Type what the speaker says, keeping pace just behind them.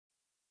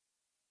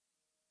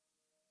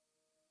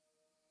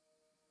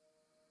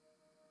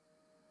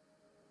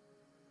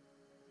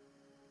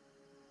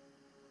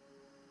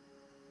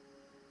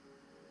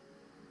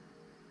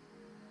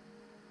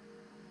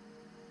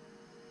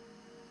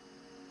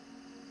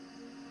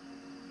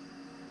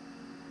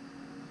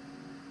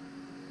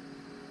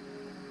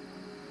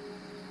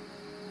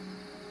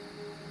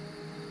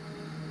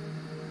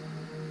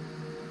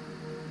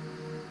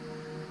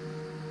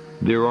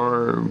There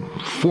are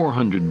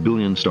 400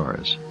 billion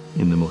stars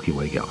in the Milky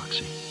Way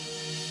galaxy.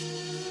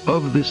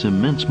 Of this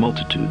immense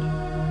multitude,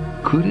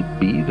 could it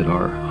be that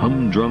our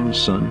humdrum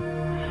sun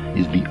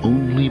is the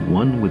only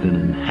one with an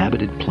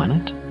inhabited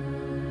planet?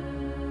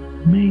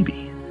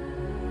 Maybe.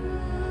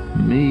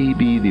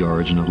 Maybe the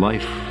origin of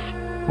life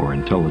or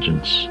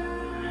intelligence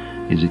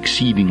is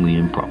exceedingly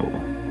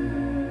improbable.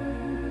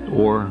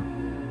 Or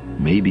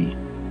maybe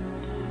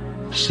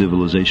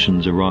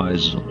civilizations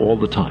arise all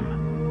the time,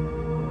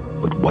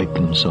 but wipe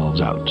themselves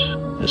out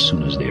as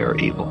soon as they are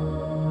able.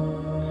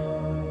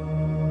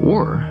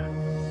 Or,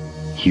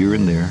 here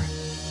and there,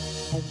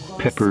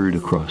 peppered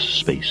across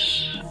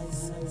space,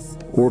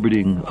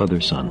 orbiting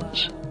other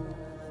suns,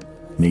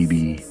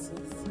 maybe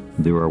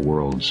there are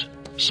worlds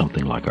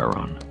something like our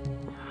own,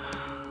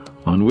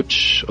 on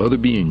which other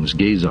beings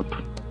gaze up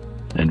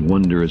and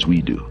wonder as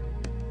we do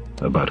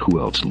about who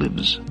else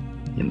lives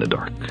in the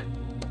dark.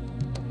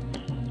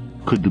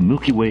 Could the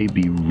Milky Way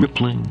be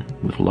rippling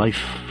with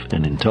life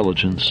and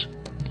intelligence,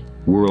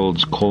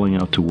 worlds calling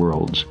out to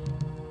worlds,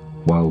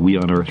 while we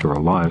on Earth are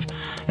alive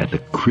at the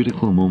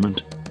critical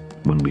moment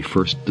when we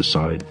first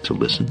decide to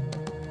listen?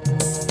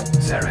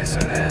 There is a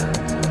land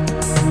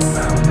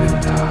bound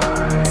in time.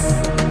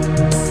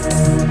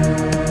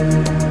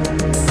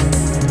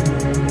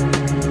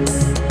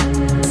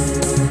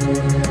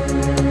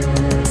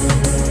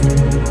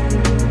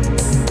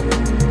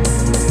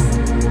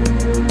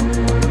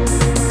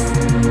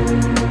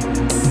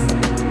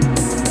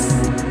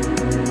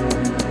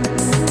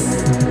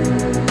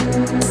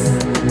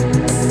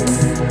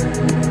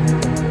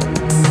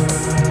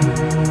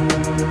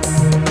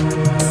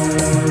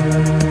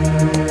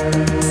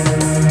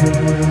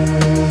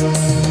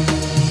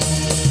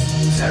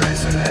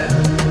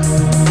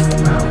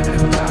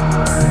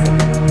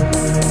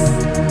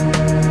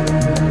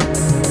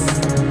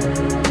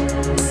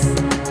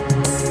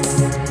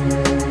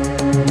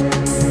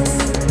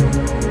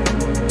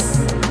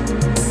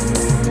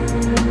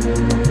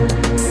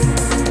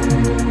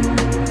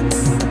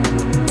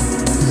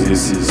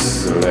 This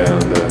is the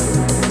land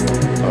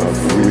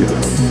of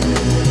freedom.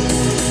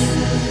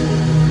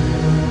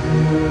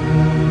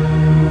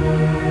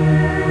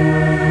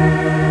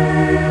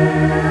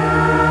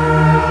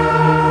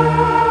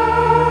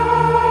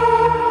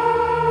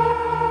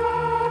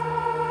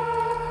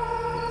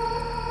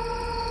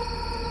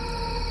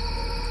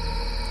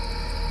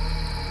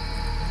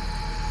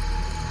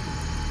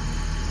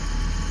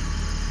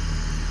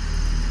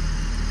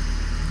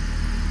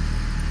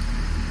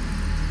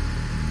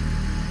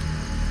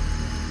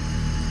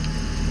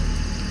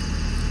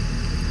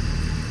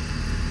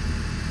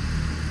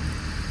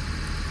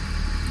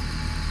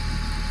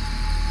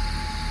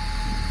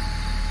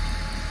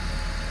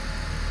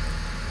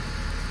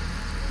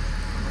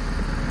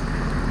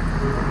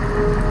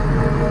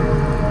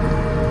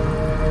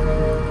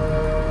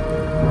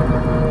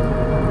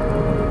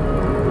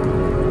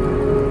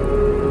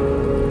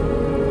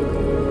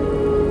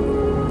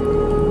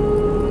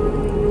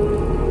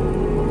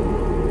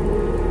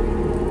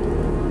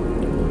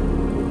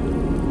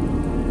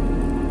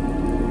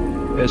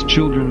 As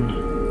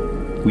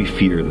children, we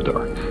fear the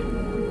dark.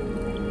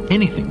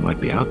 Anything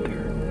might be out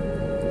there.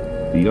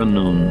 The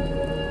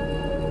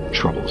unknown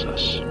troubles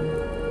us.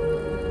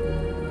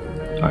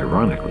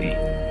 Ironically,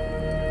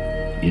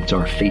 it's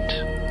our fate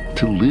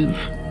to live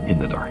in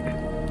the dark.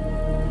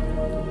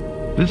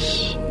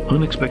 This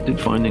unexpected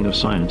finding of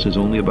science is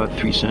only about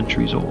 3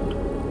 centuries old.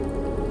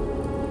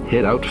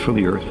 Head out for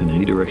the Earth in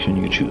any direction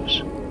you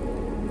choose.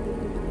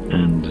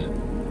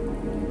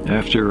 And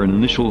after an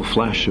initial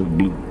flash of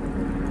blue,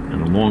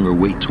 and a longer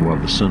wait while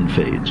the sun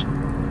fades,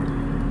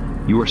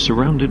 you are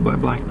surrounded by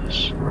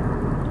blackness,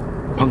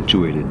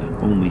 punctuated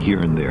only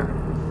here and there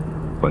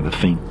by the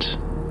faint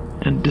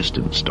and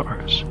distant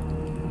stars.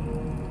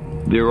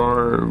 There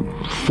are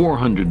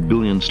 400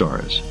 billion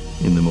stars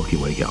in the Milky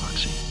Way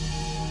galaxy.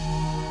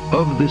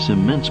 Of this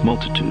immense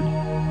multitude,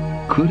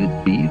 could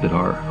it be that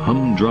our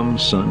humdrum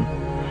sun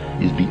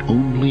is the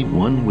only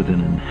one with an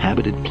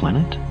inhabited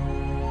planet?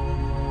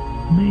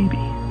 Maybe.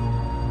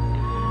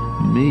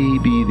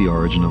 Maybe the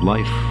origin of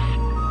life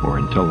or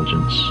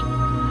intelligence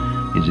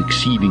is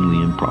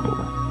exceedingly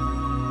improbable.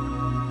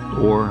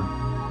 Or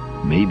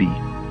maybe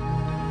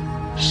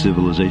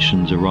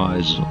civilizations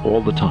arise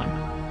all the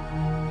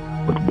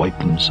time, but wipe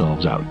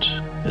themselves out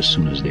as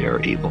soon as they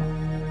are able.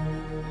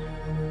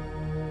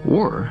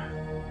 Or,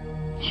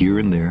 here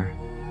and there,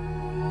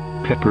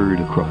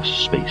 peppered across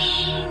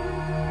space,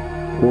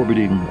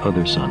 orbiting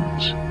other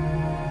suns,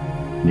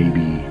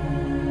 maybe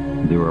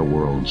there are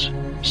worlds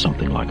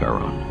something like our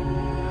own,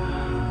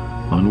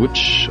 on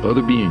which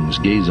other beings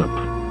gaze up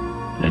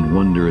and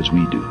wonder as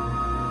we do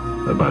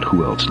about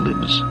who else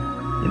lives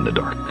in the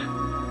dark.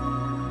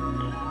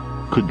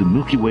 Could the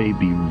Milky Way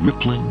be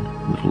rippling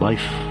with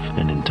life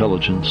and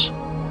intelligence,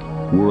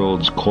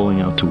 worlds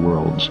calling out to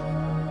worlds,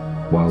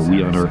 while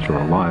we on Earth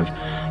are alive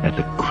at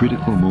the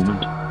critical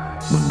moment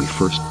when we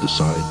first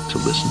decide to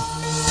listen?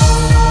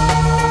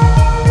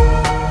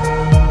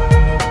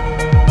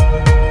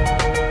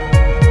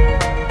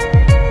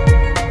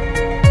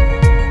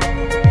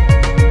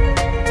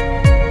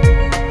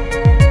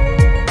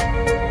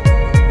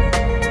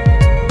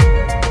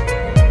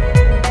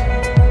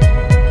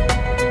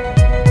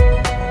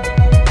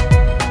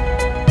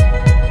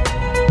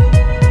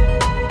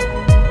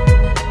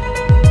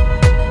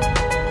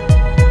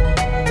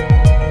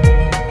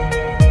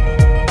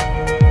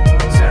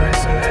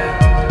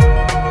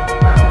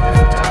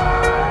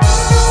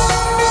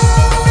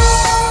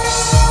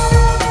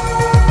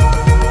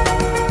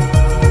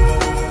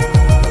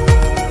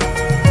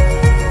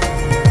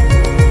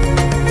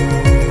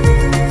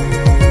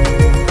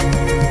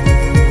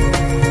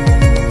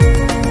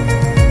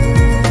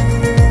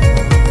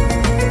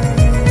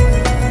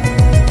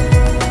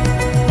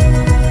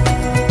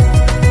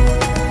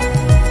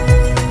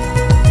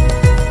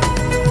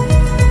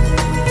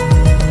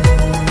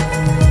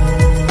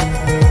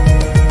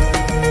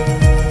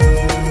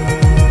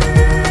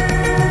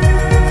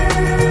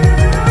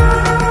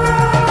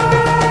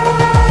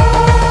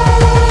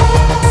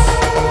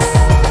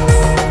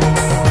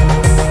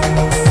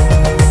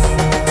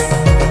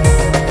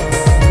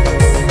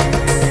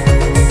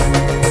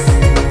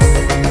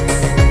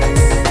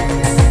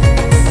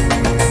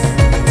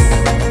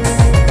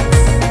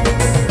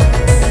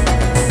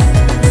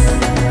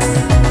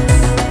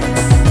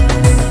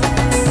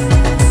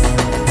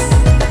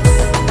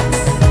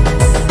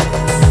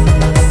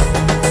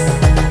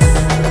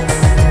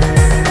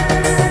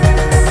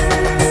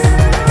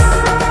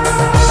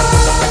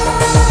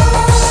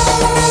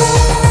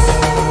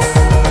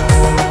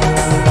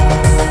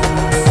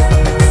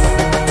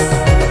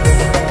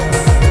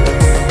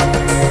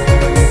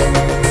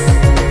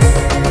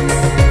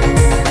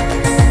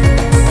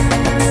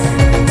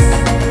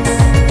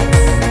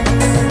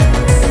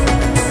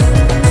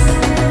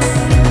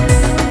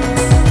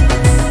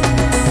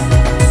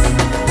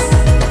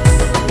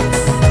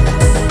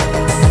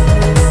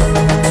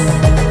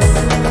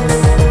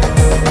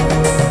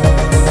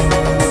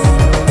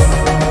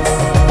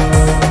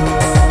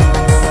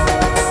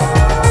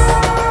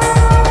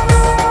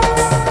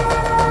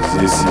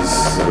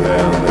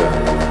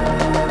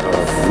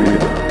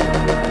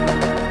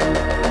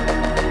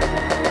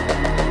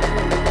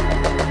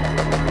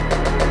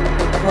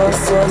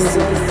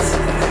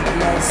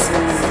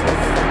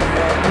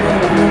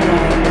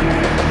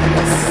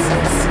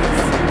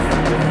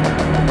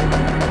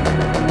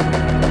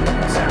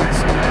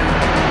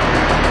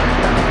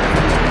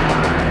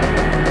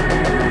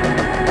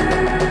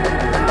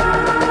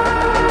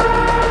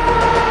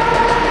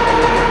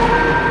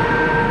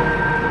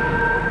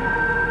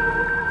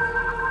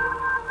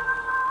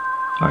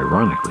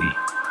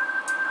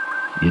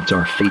 unpredictably. It's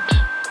our fate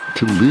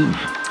to live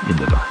in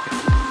the dark.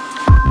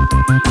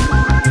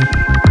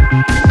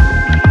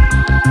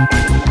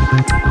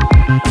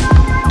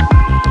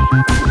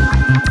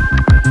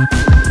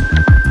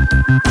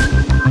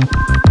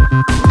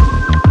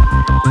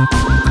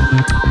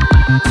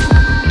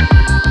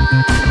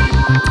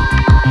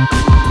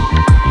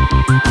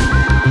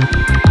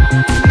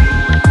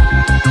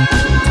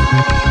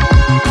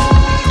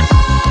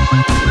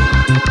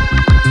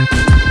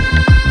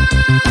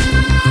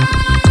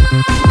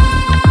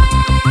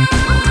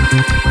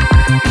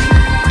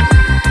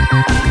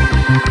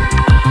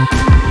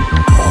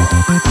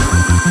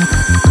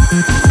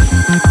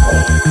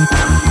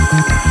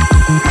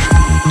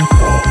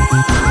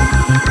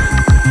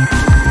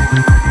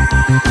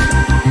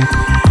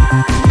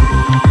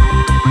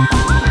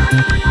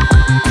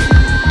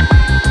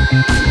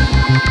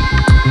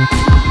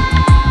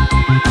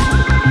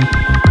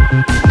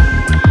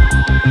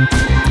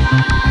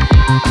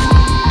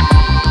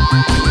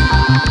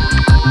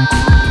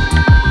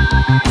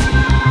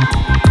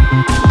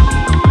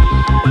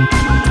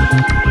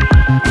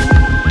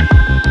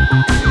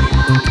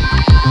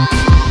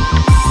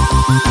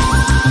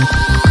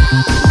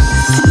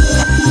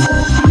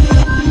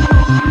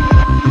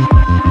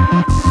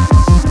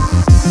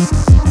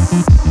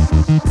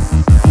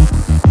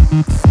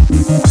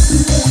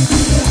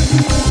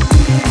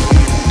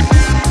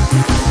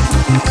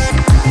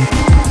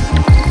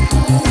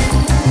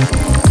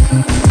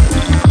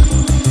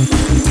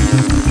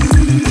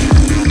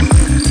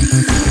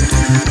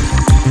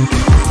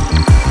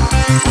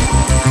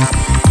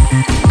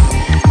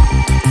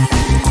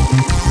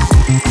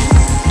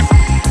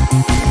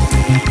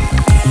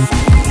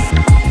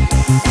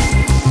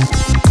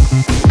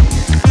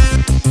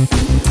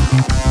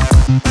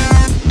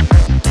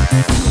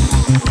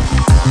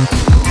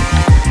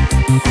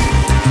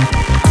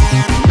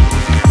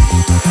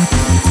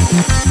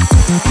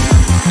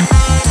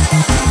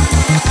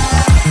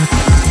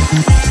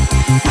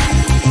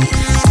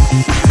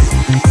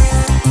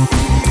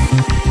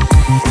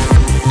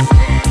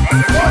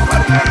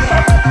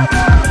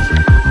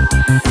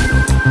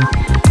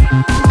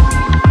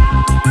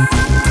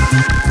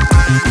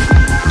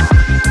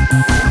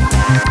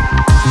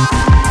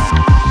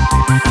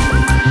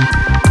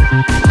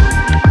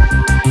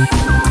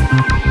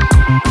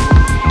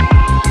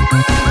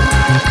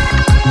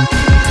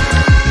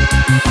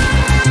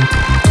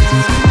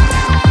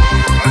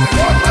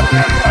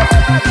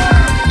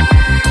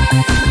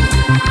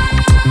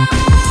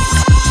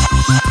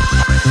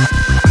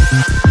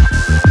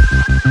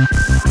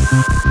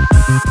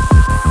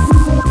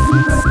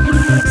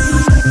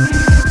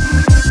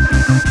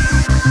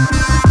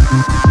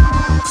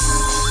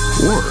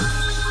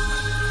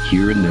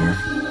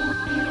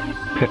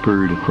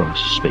 Peppered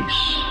across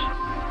space,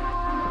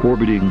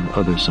 orbiting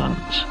other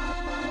suns.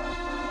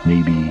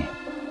 Maybe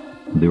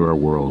there are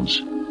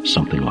worlds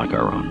something like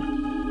our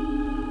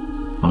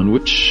own, on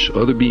which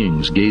other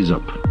beings gaze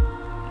up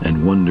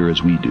and wonder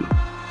as we do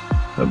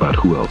about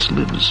who else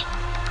lives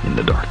in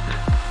the dark.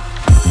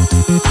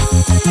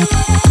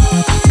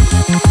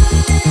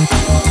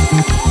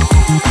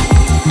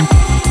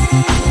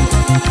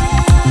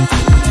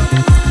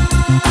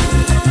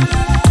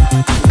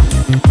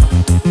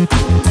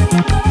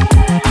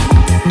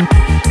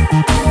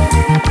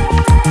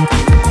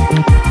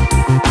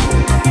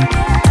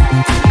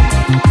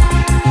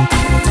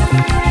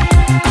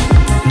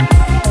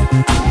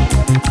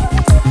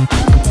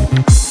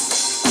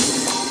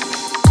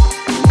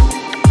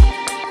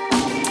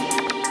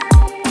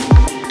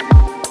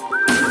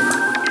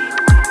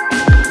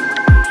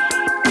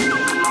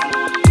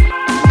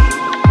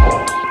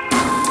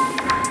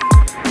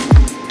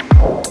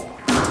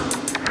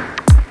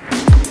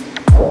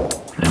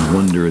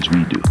 As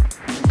we do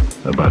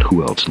about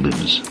who else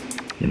lives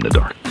in the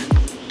dark.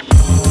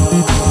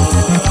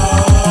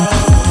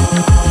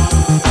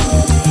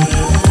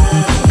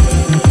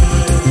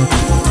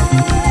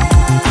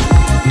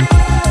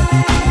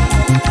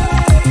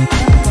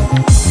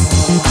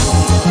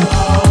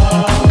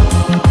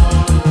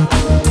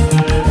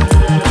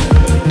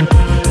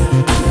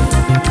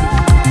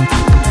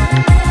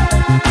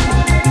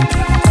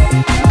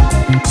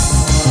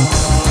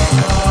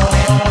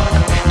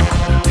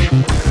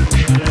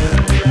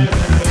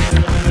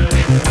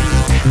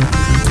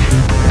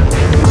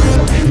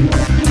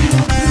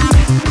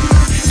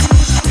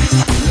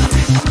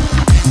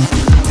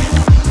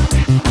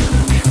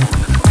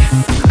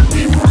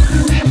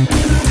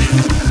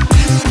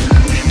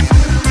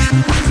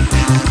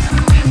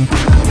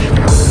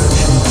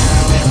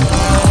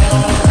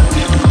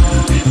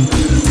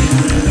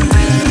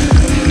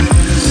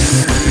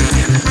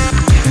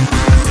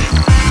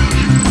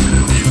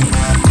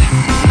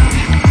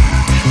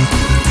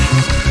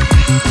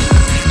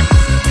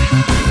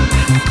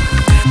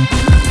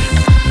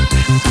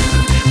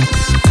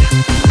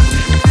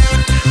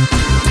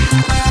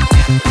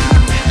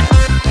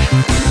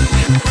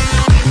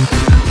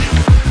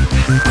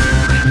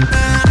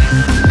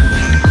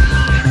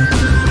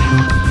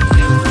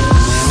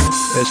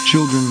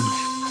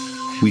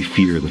 we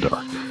fear the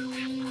dark.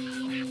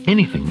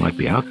 Anything might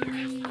be out there.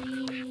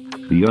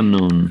 The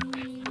unknown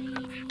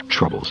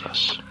troubles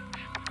us.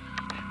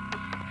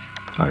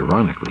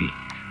 Ironically,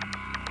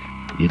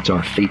 it's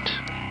our fate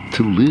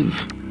to live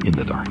in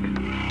the dark.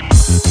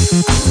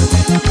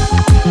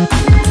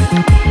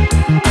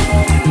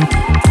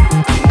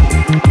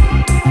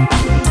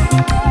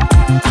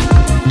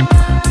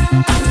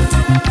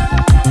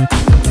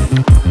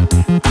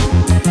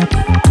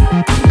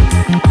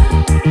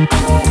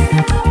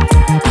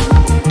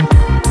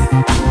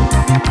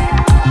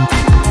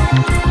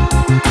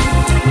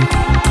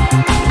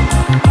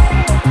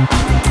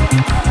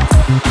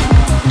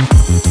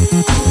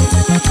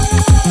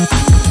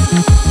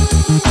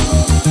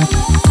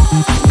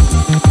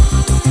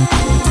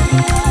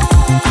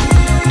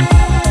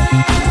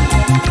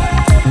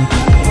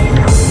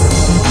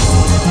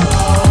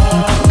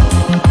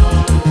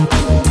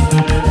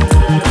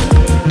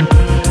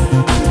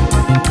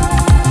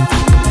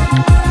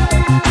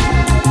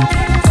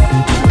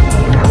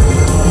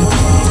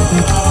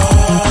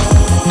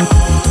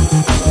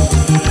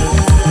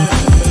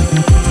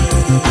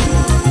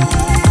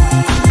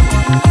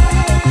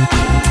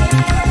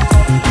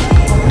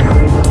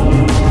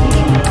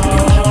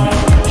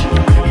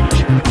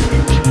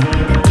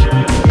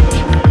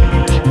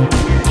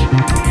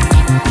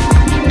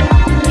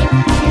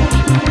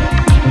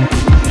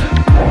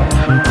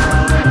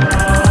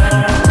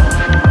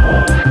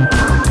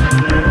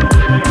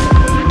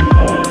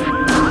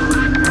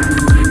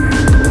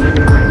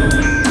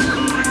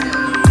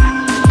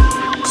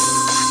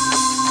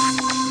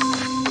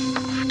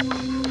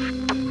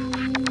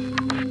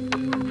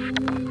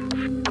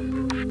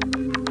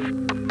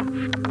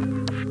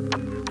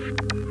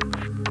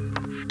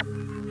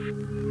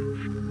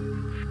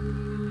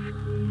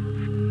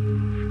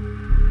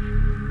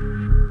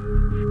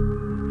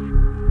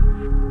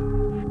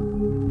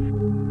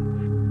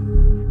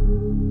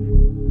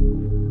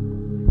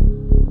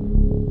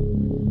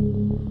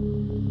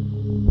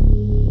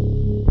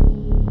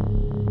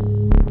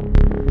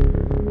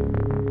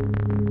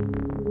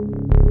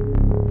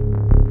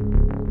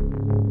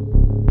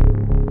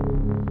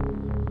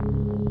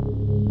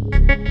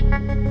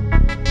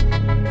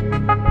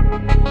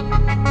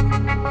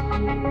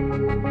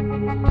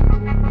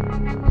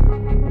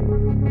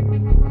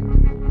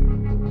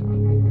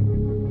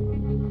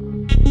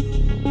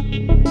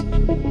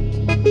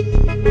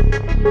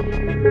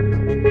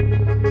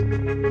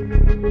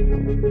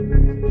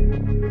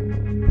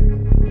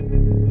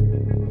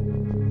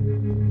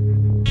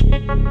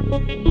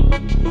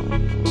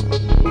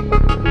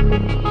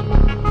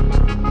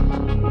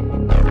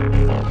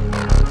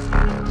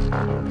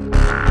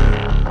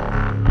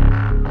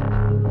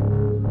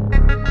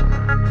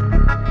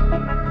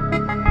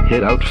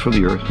 Head out from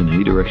the Earth in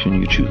any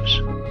direction you choose.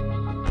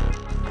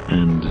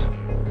 And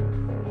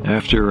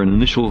after an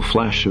initial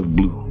flash of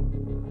blue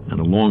and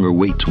a longer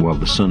wait while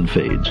the sun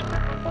fades,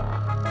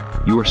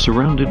 you are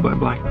surrounded by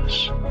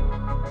blackness,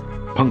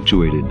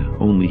 punctuated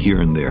only here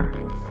and there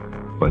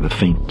by the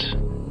faint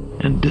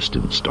and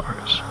distant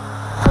stars.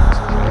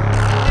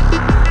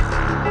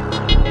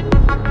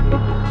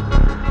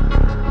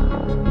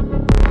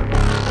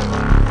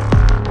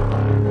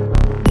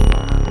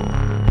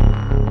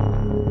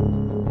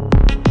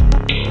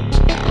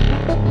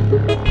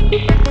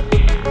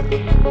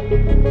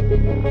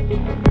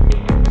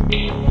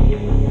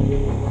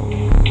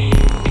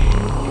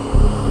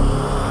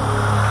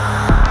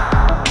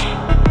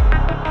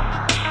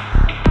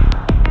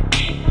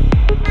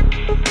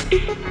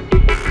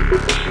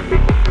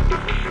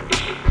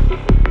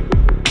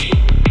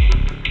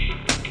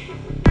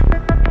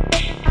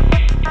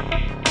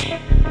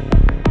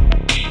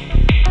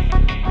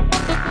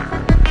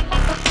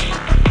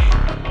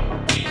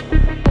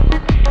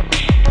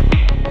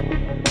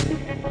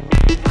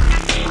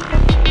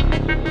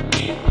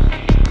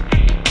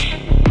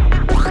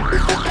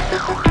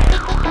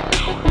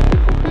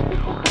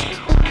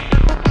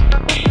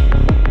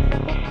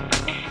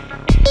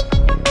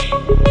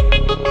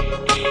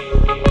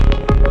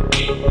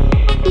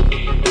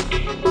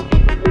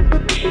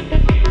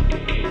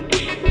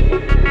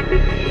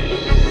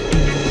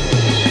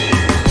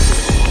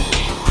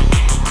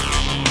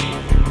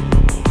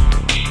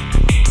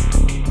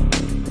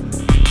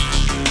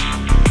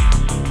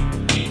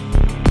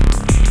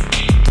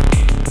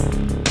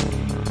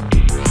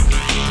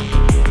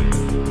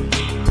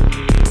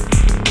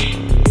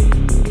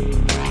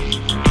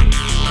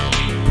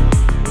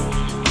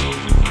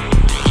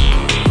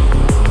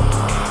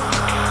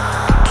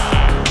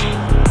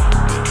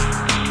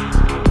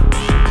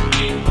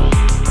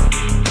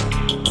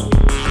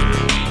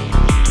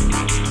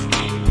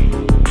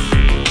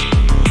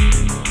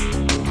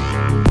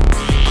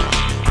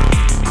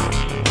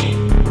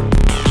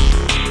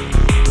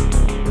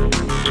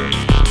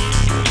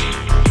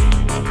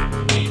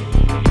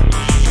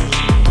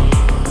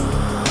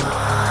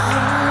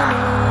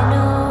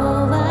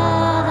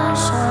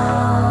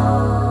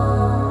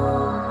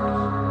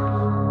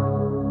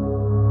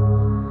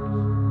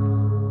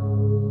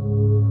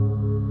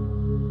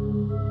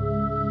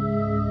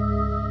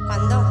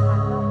 Cuando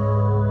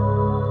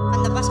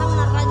pasan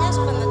unas rayas,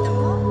 cuando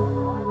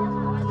tengo,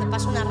 cuando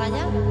pasa una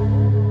raya.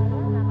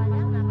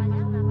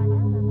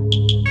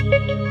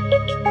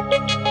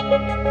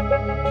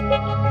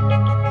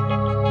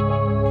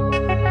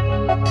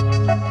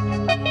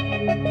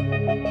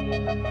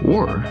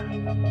 Or,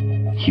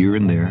 here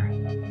and there,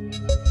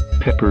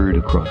 peppered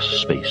across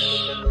space,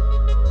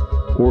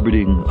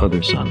 orbiting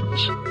other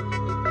suns.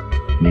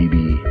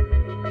 Maybe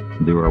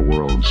there are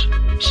worlds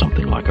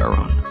something like our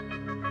own,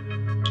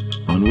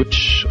 on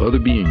which other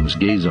beings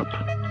gaze up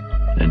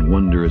and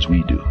wonder as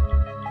we do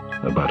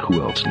about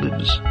who else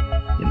lives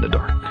in the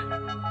dark.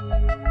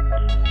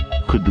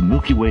 Could the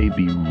Milky Way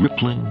be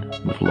rippling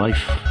with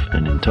life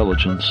and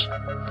intelligence,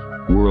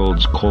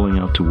 worlds calling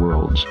out to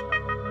worlds,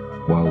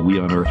 while we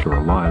on Earth are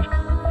alive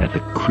at the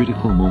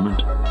critical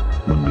moment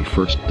when we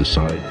first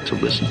decide to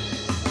listen?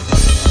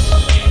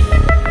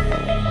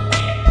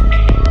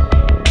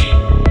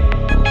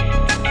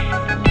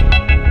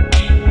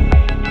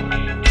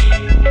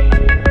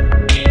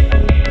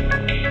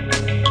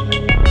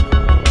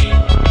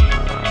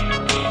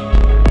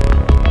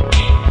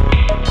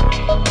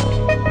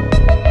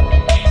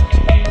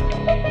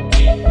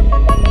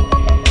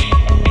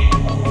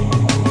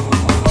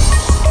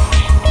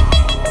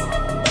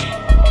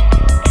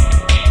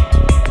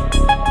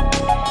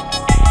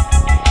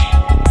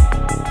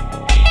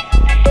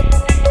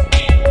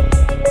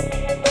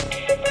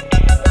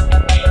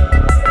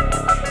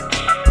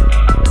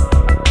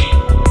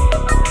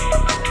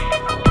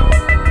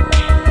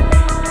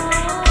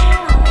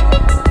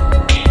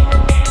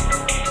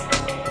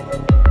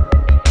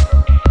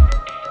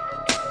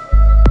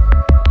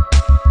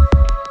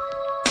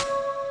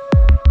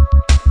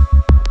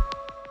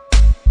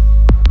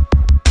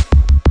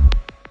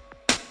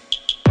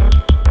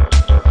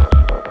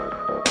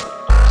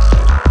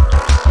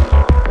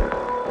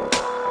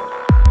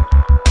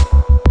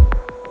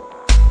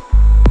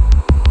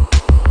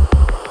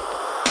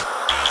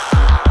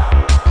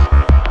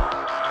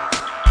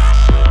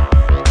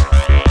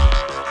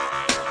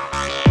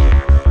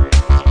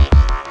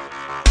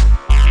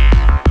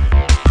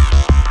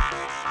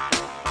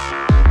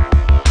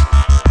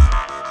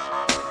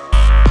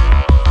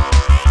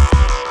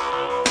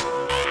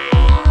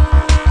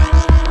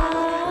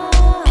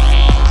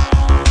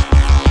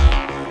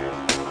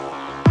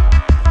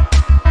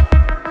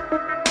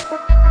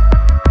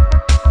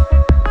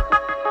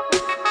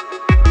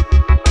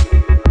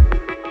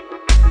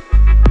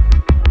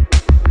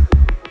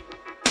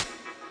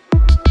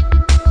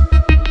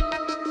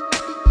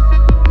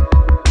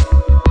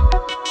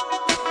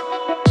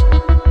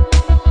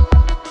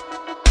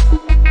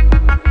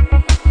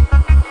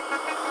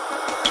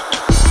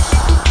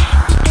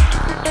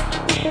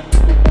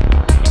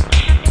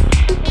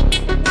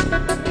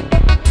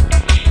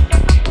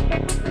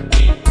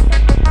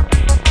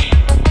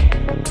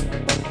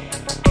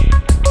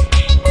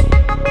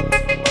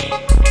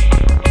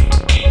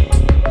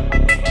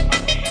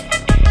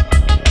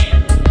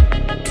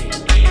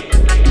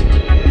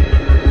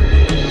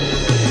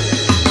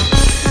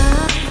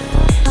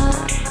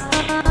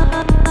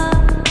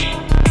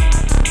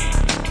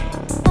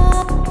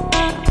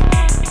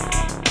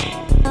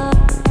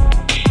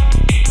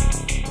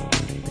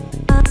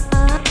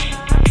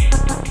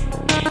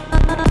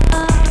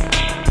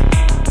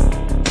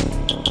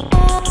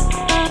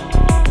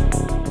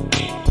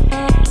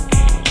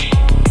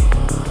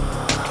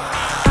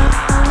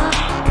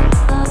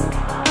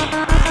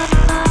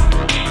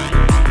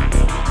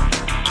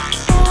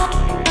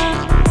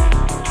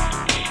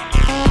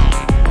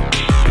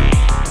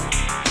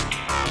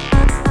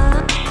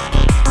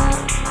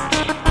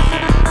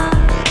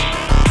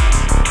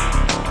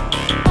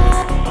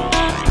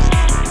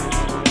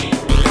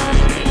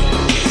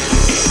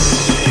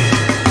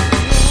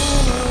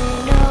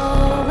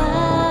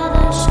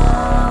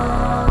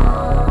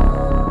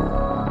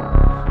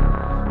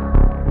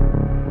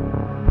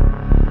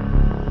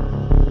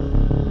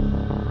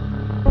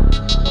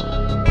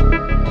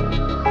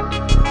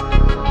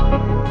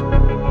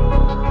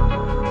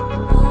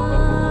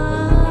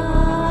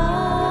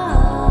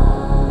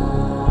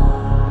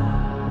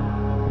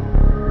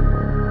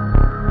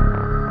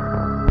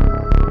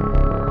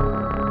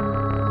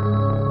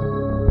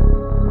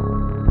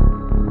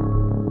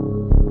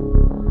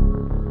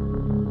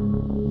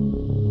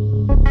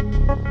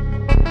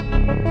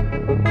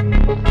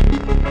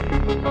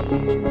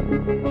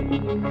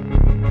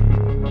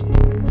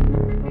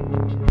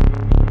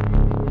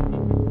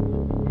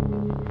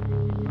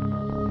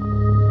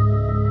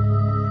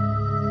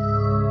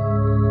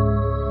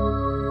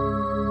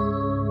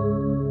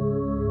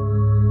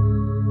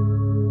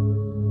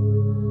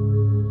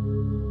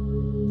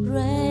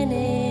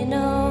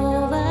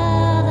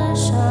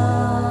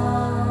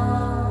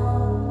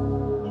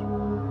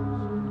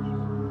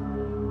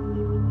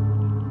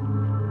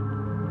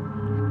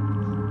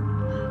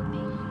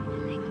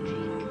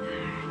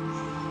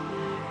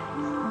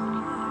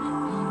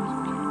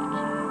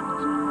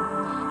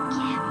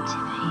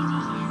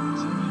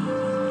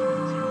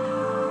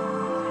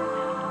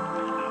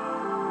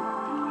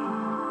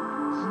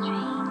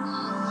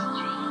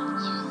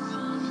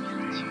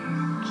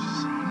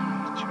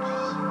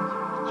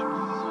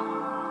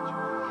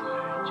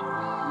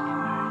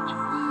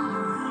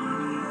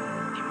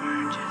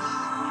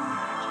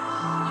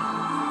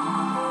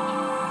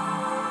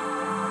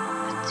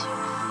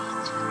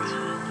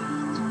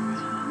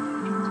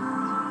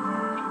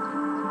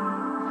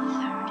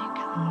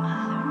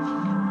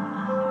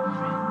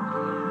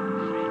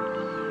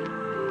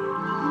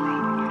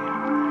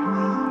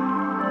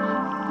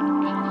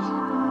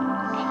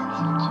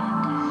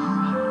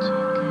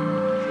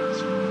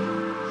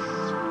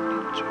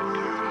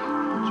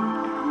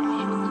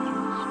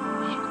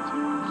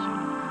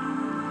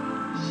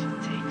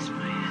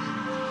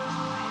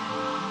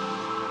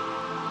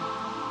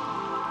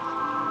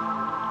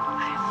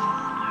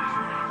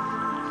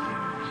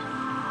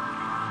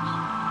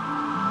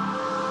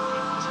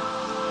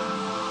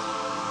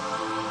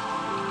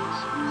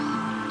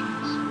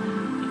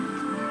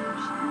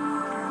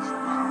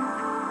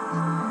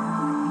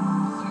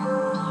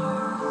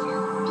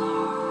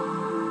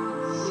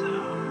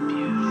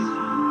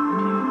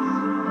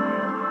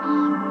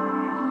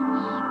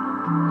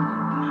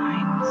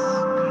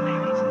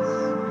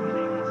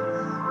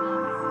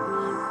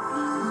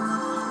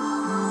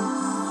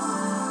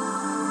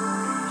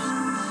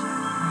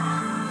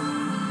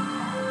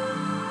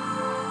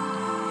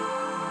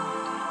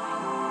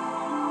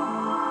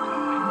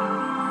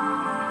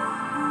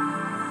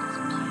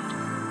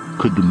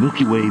 Could the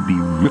Milky Way be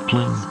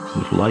rippling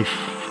with life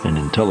and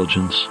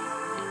intelligence,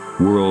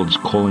 worlds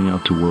calling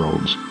out to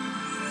worlds,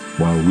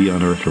 while we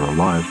on Earth are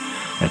alive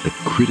at the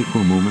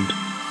critical moment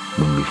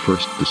when we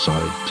first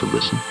decide to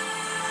listen?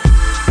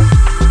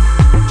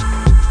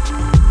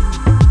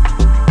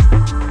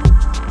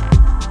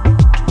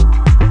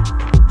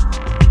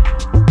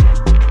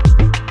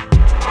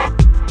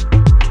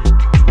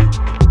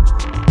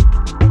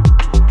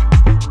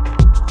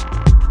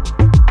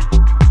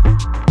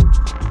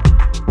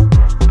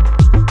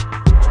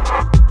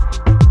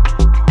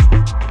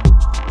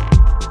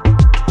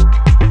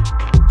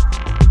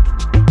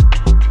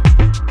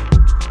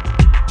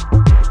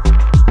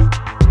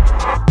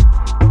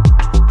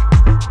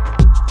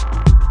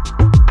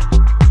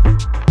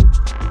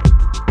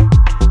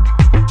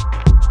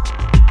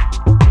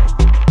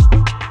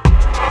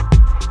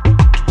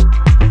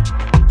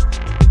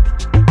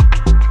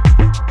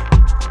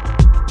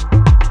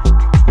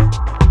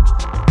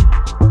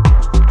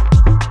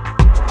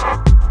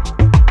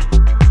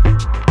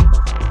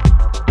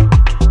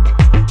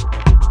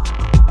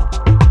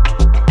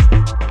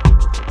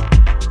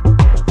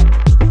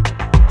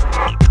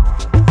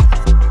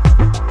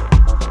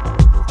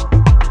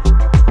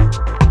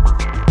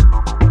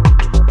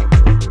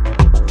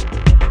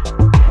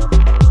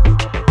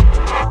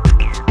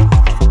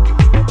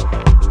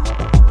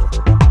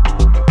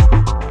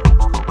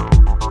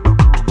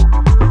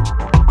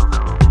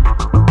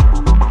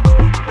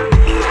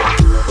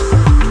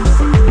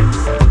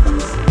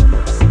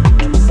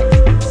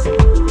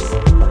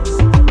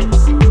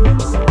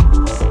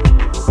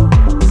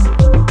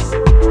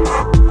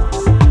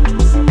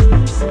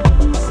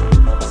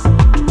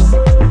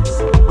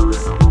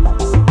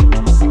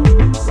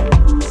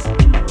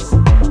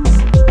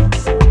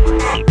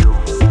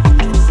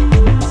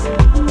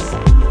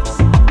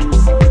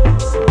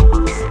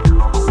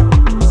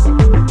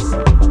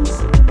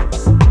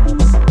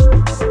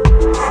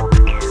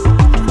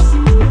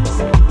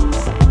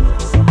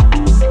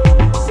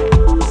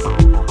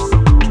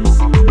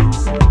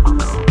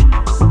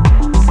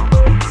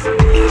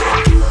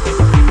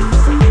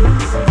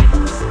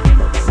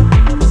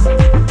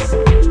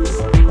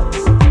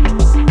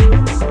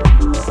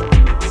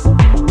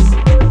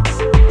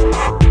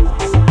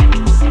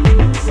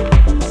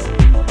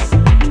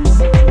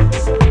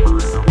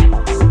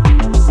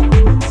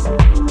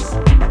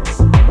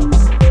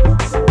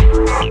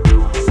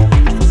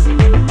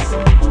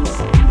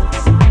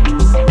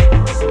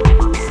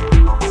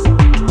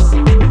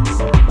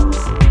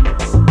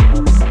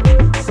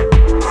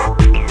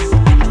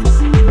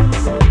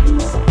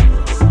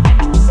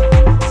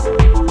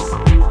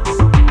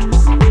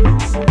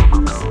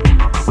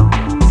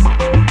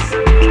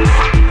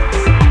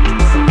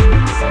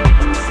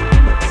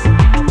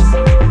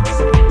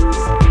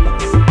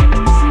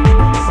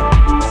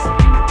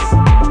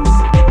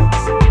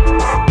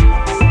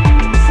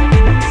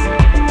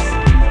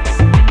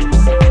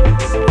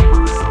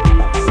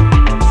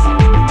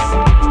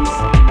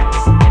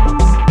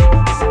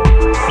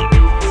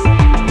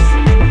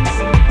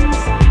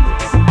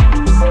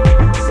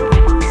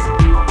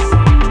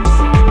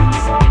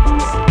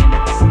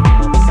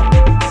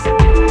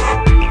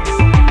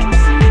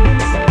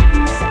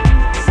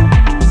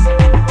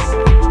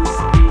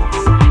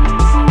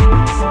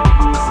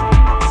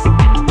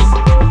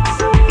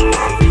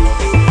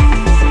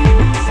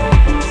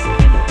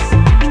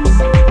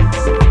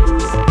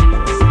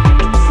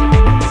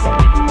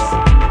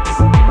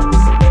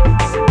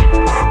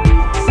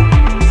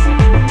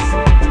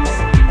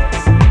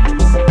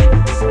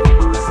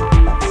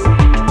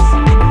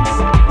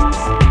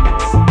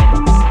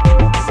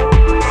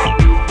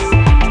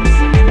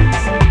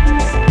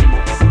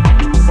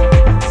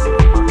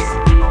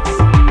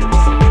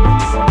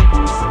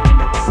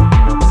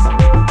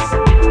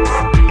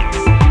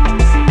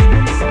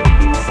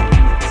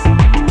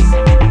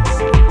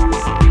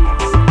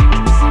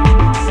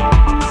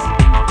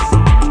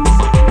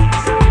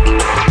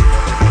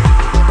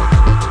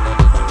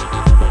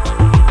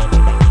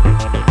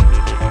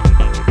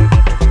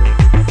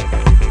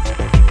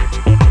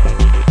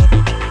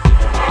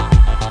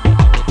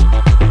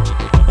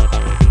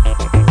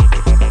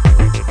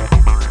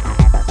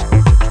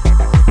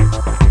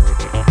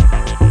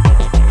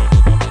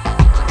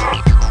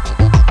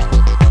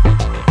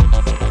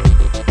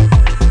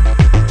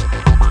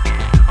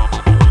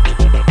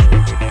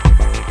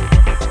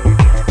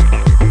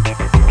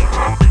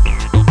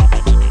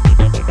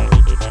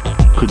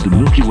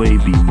 way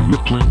be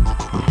rippling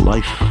with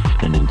life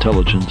and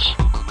intelligence,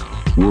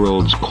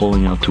 worlds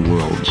calling out to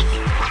worlds.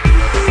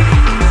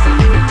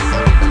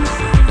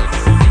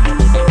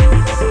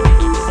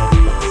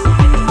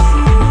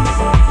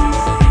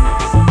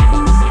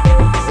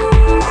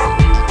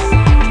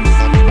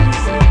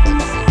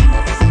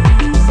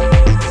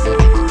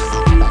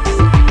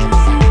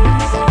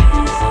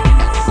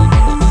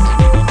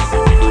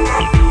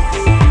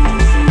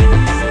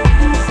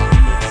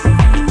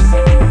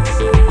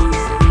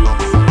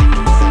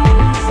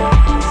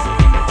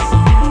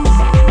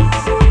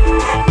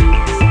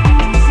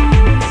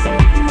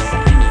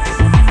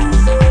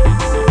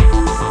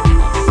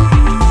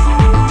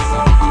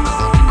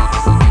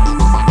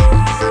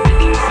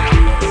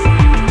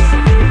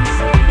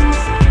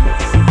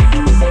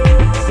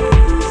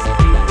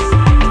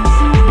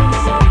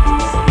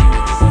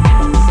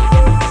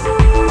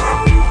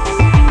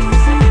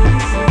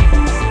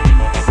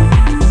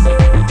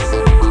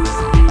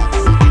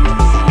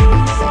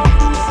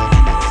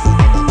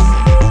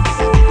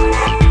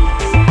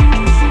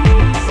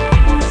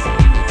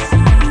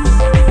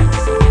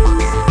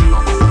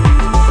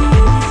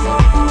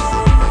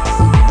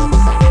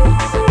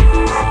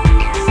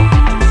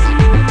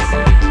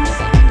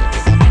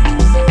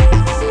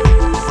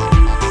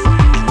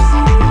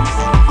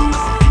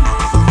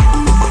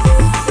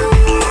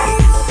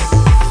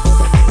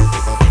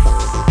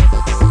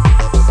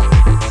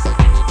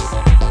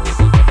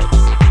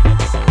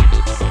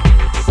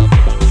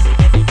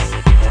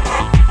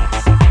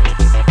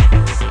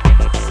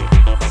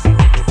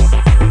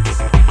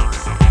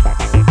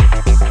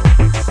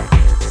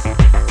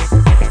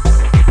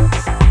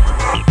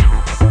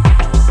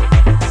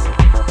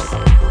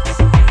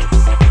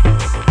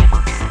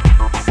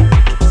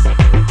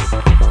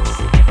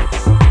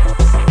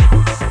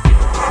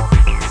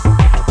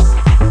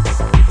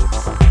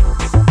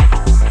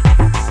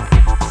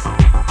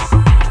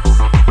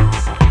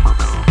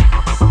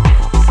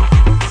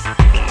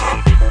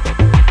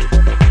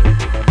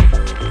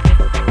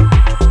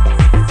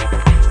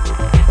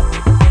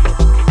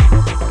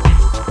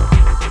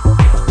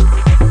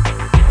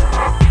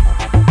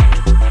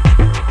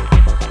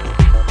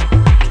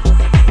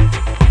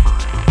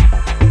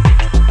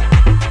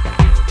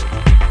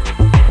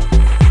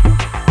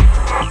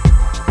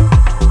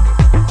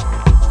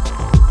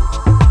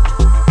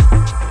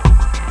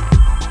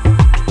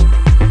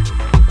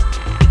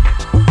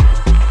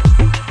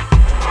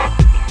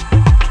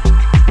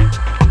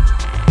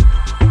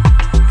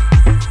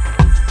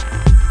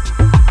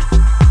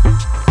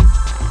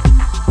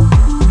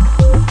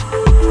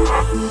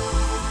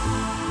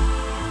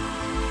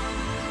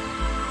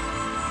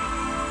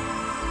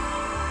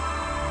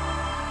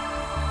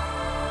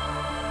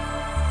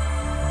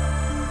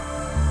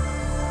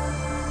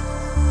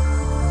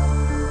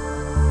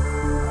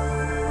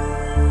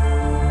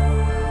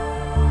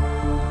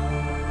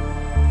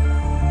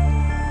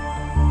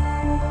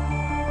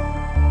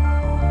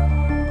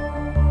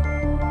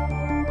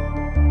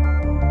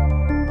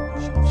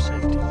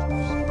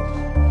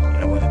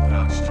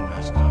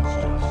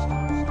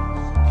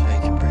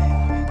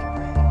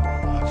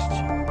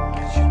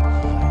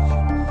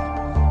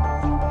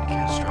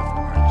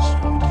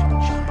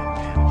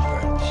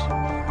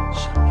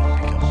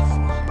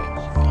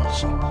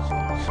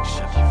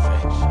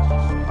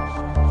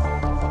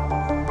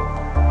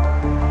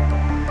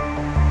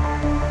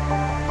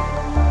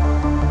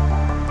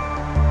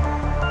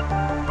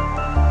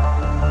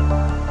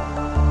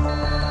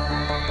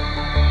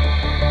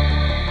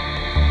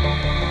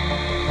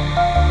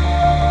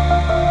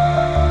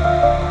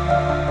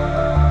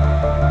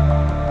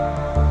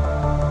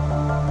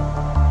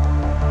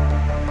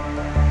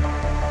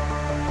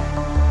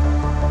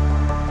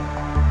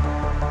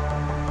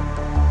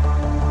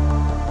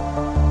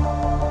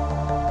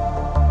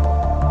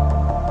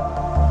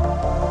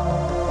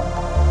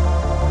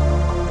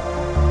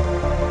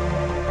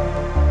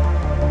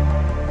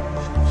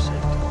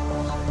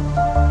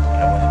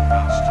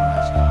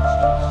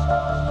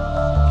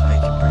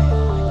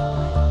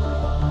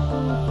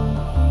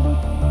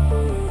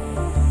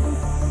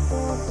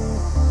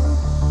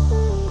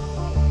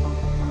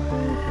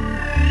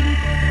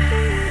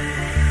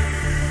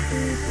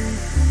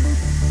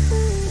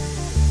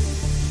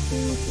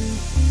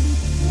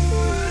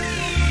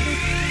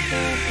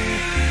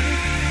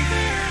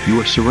 You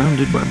are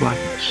surrounded by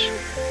blackness,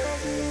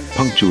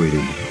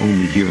 punctuated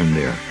only here and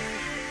there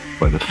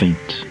by the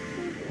faint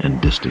and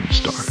distant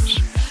stars.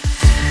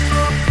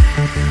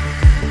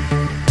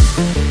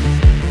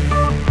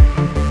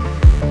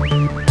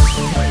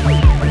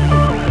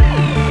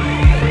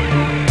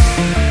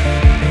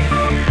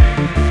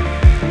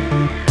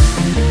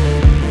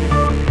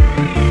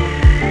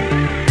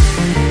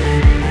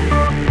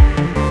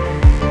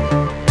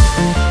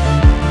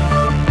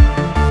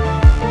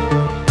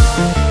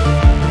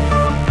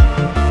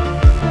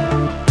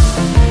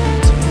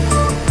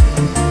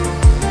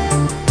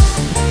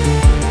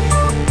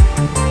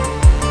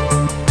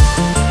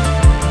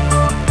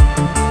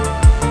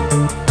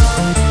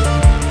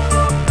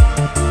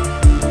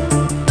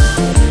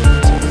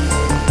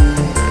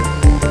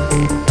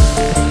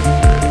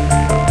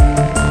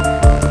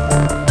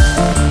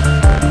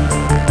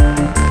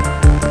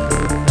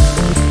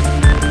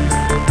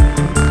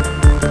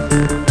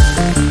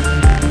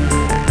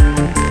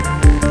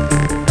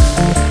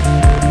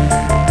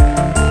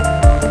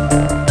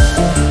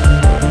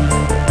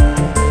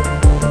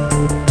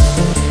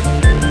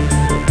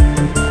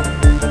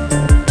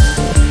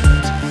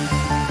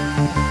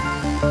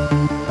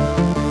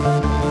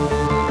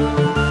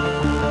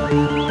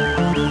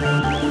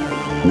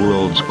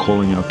 worlds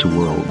calling out to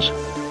worlds,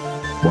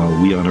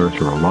 while we on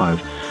Earth are alive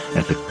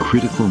at the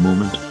critical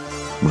moment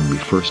when we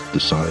first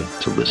decide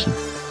to listen?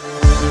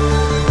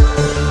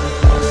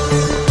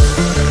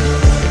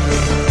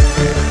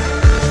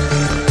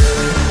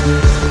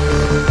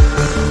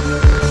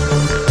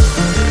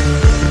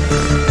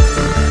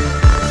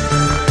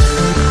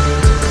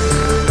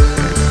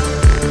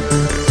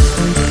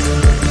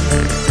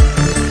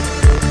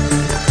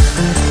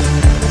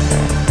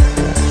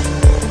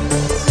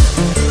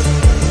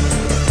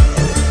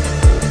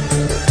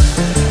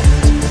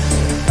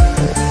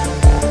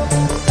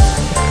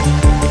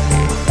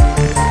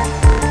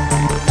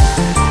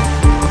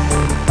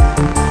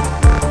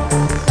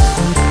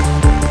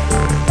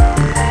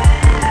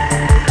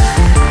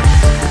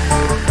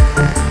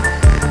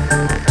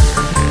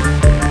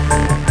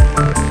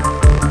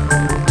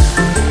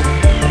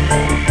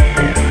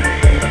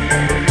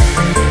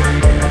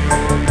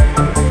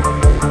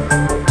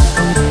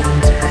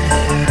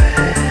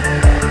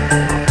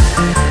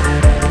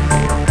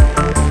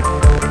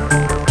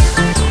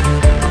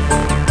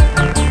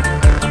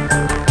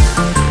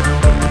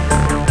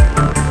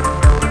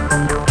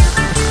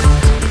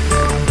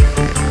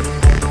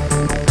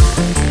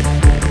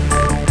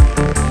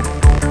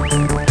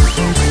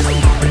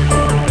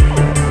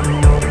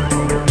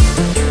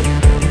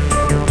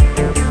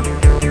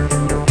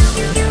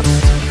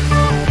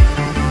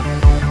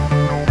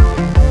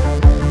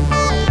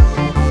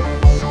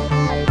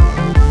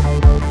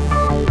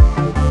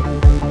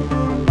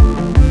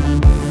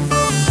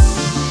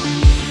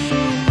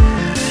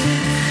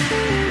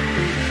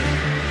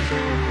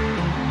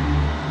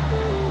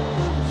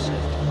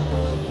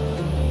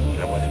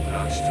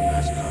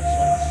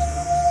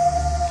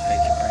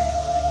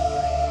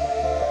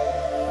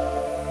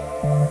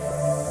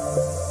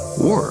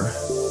 Or,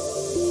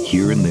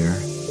 here and there,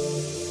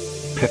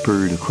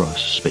 peppered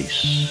across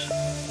space,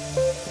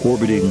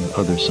 orbiting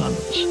other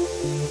suns,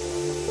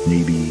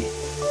 maybe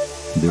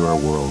there are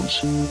worlds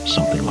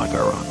something like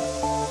our own,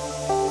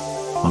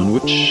 on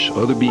which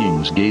other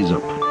beings gaze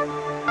up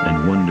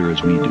and wonder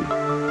as we do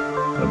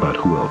about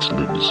who else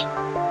lives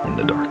in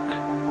the dark.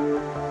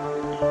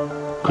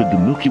 Could the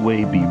Milky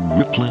Way be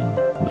rippling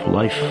with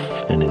life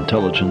and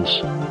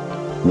intelligence,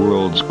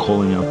 worlds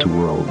calling out to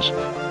worlds,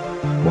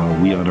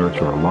 while we on Earth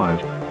are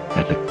alive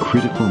at the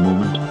critical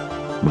moment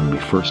when we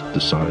first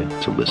decide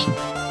to listen?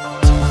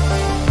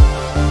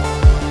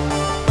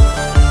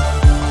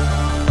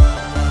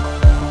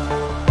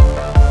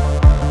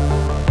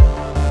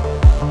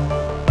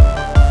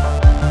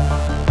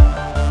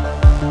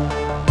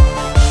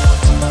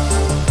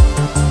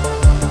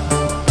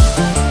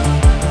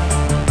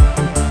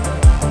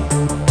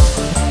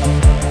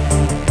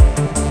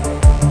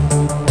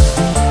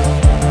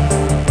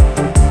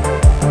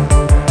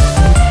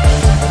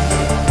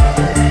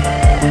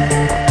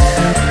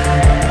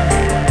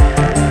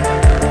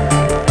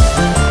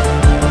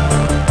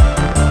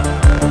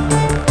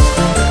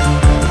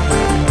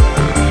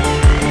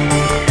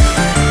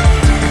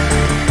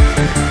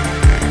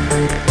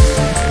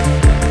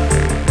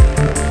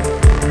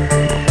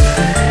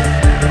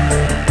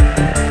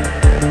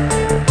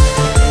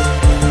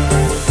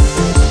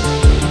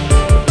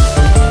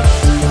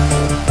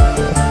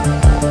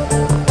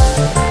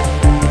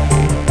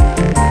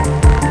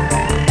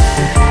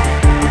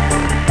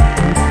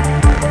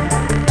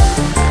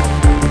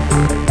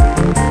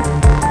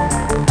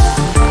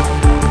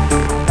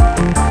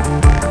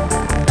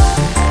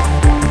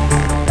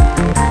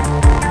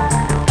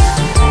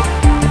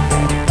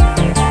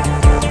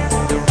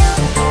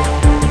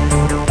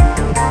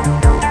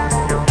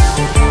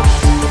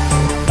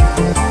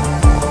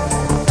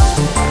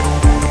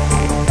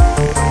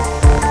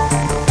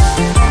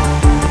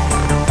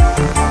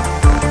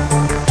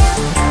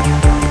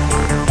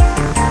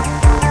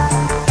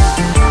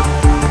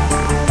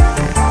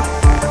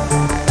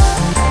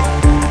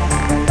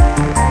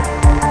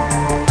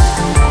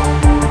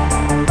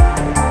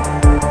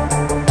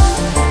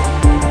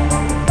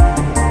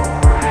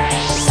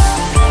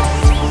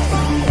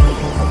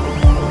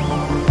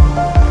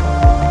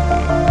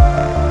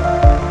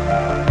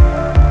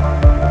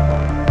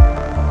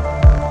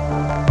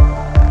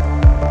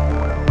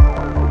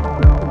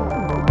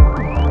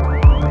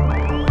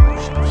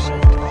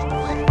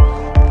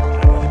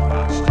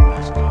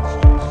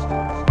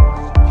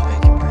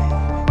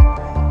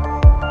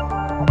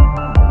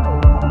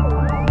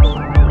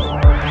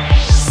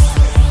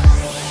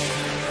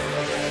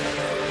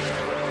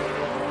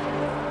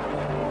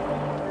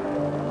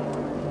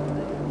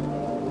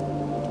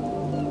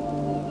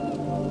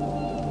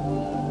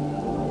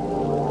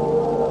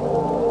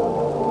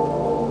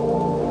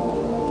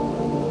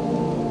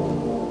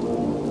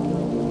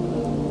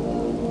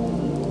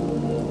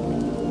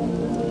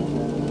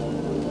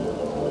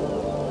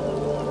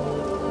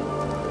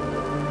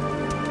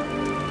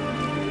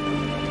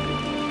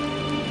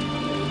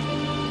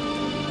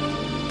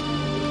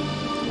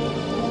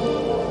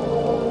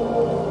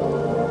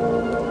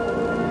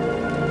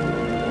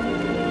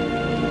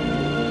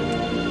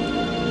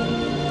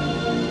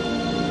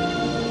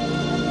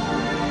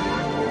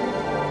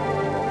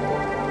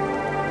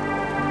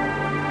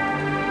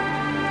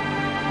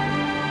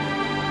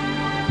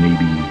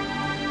 maybe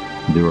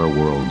there are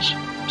worlds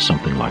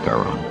something like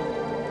our own,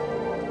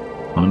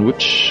 on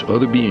which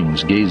other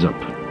beings gaze up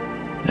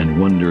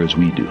and wonder as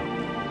we do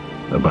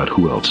about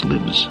who else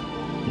lives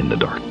in the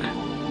dark.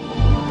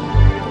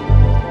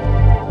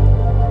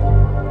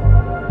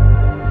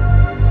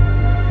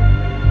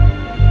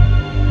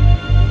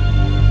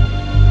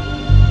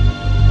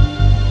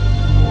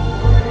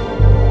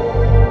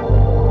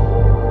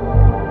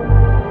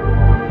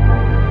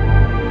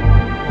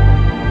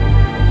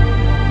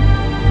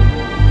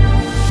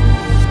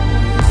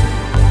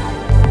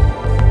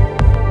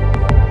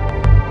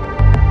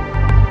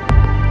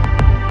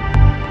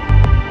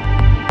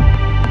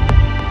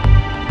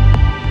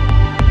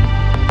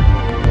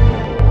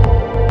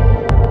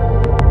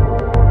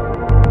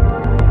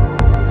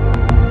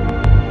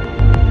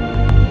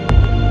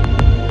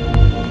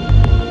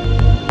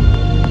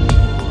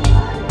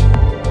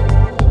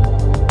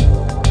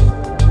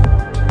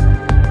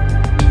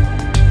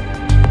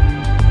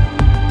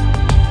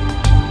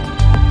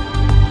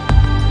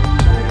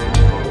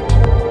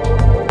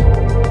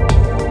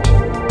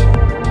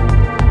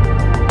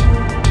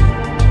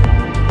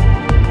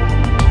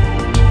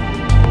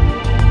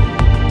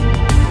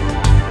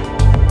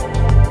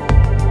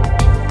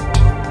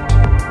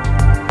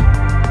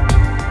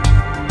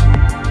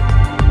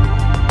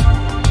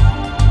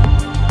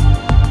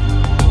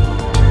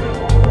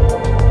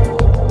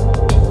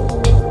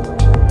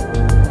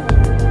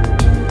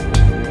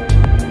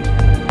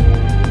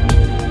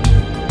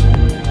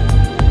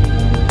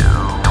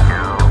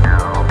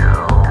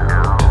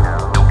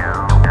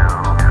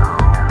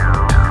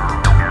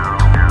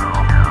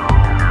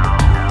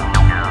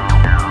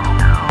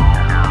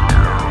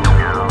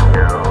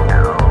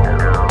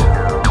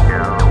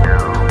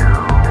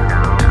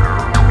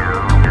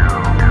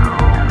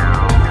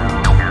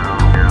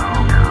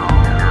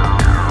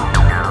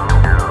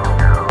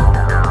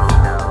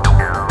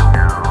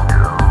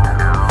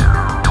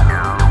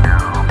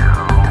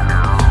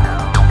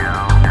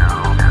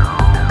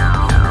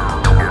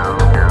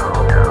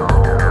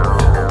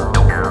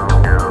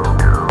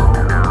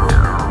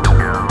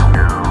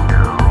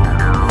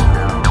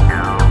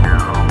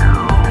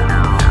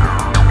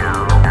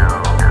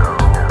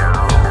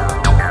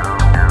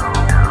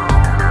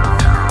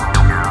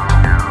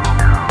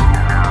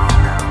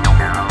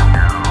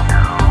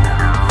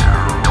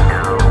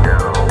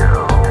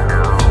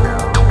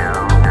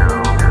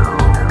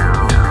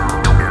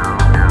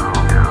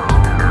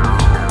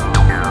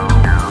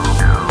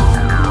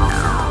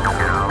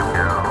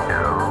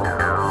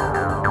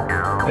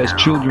 As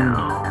children,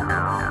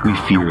 we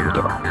fear the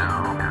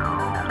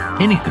dark.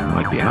 Anything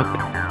might be out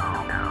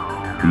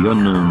there. The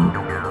unknown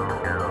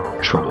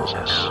troubles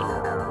us.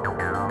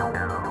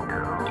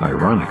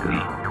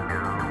 Ironically,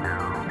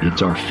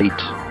 it's our fate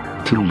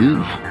to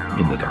live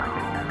in the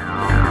dark.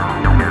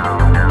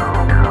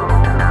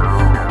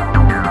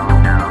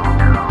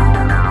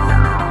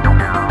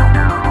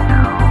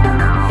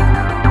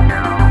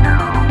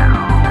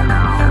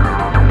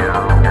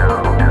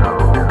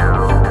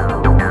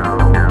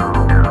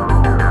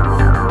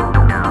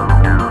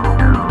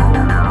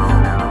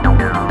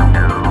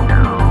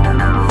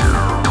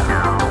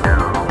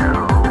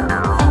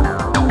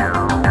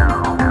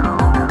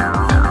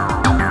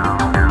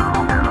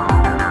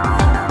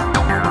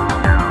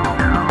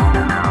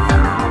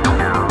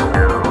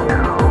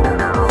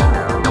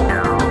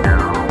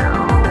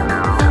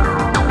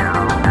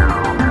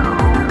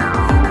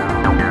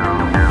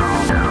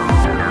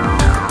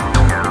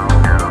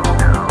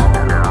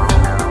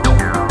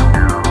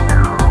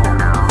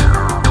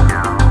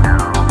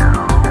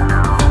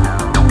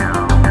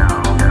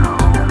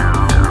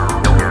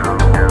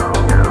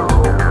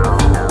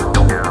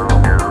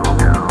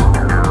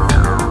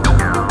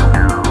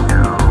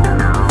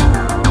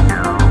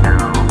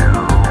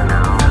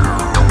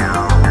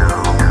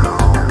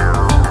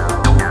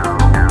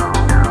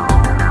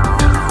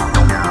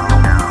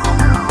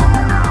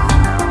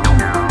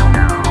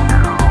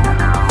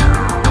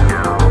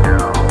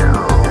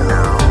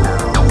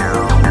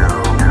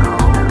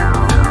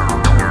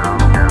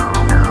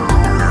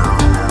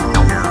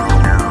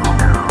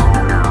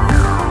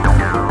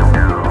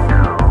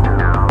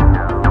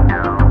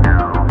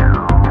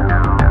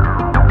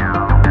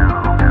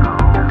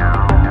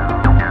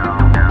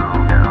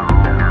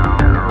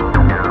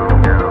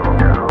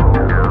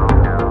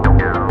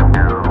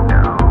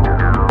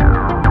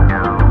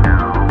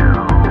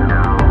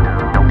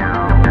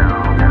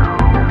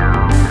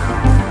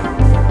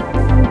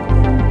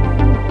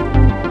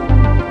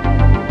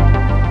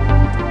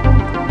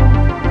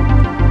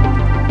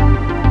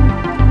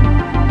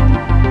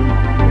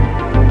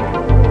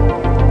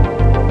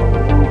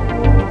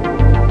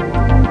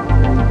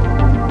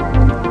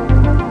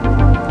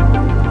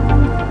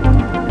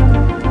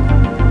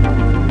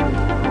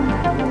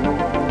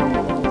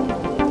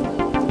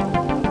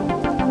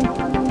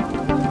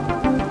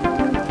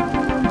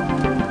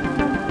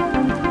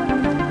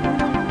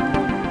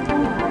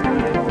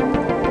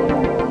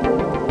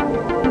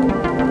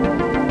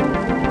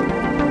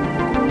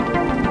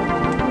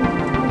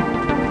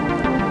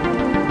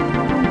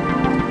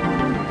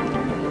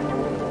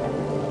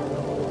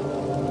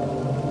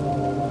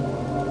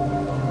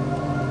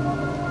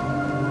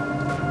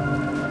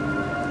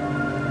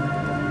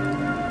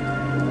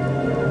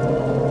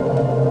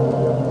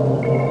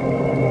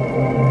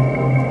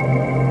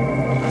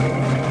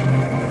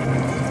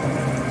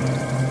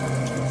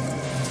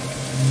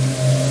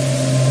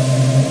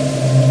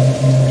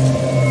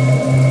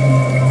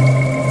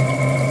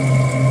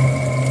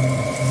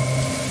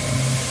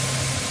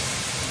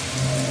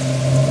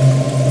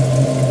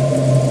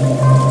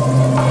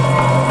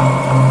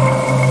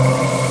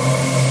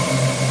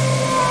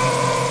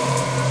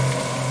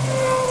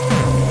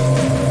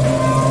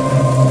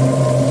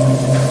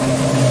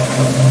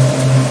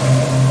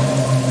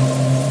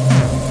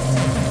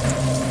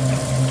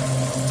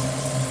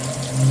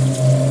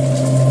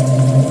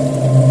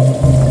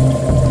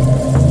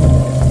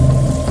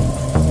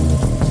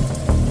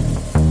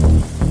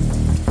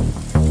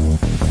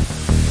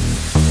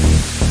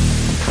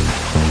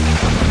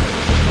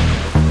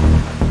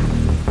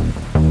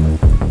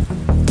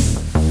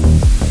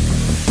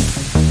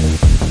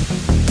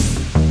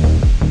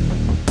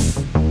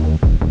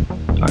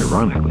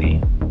 ironically,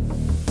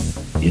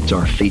 it's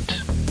our fate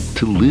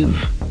to live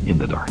in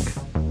the dark.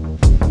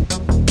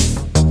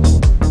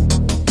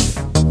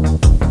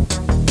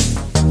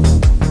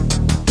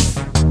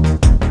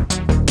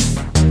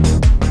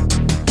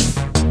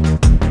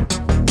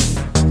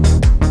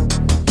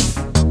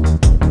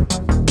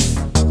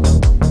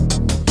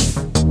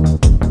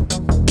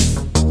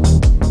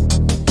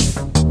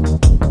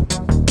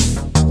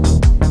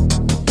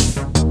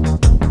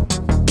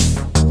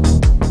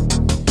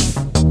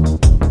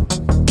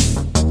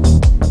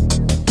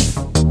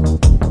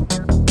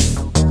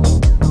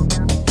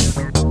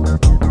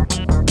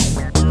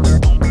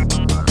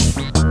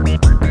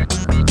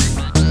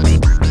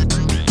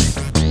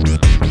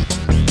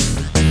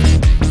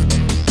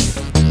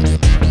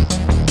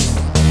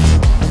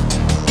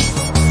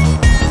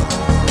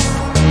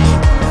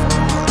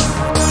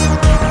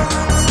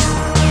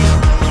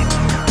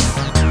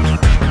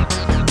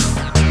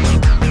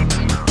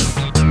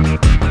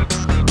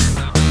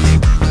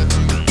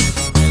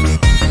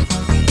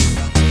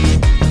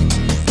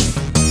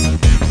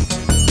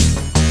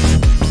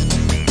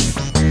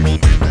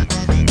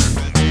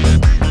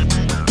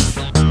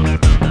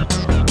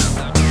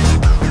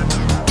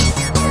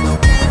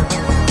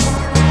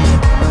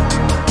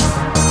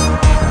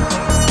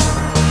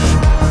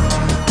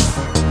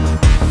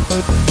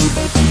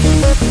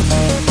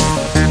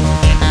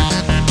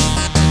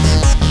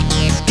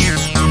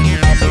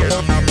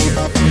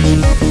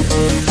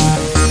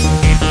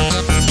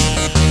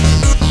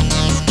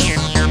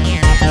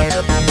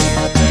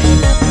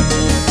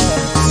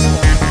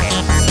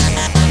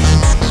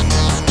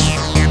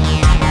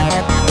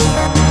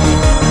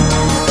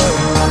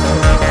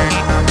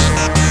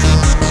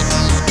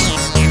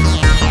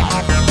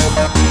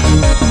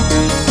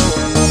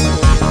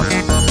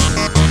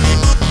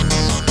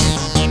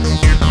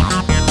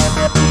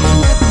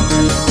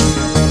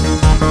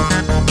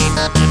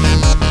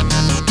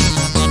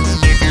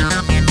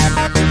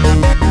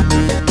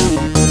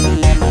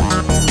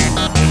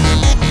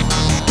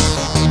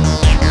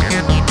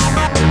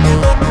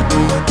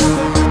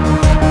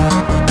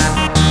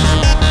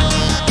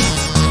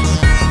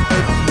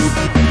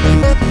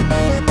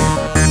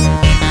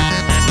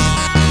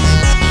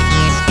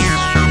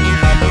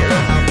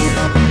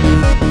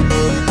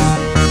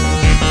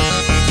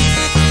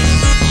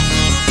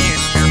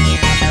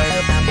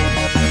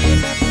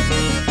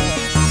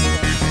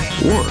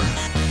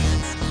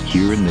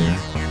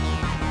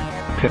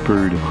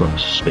 Peppered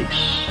across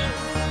space,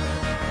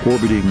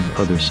 orbiting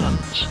other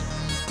suns.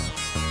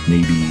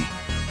 Maybe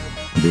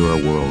there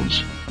are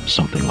worlds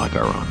something like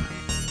our own,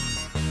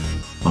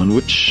 on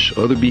which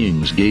other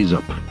beings gaze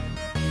up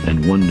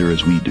and wonder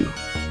as we do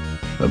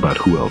about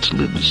who else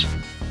lives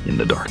in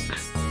the dark.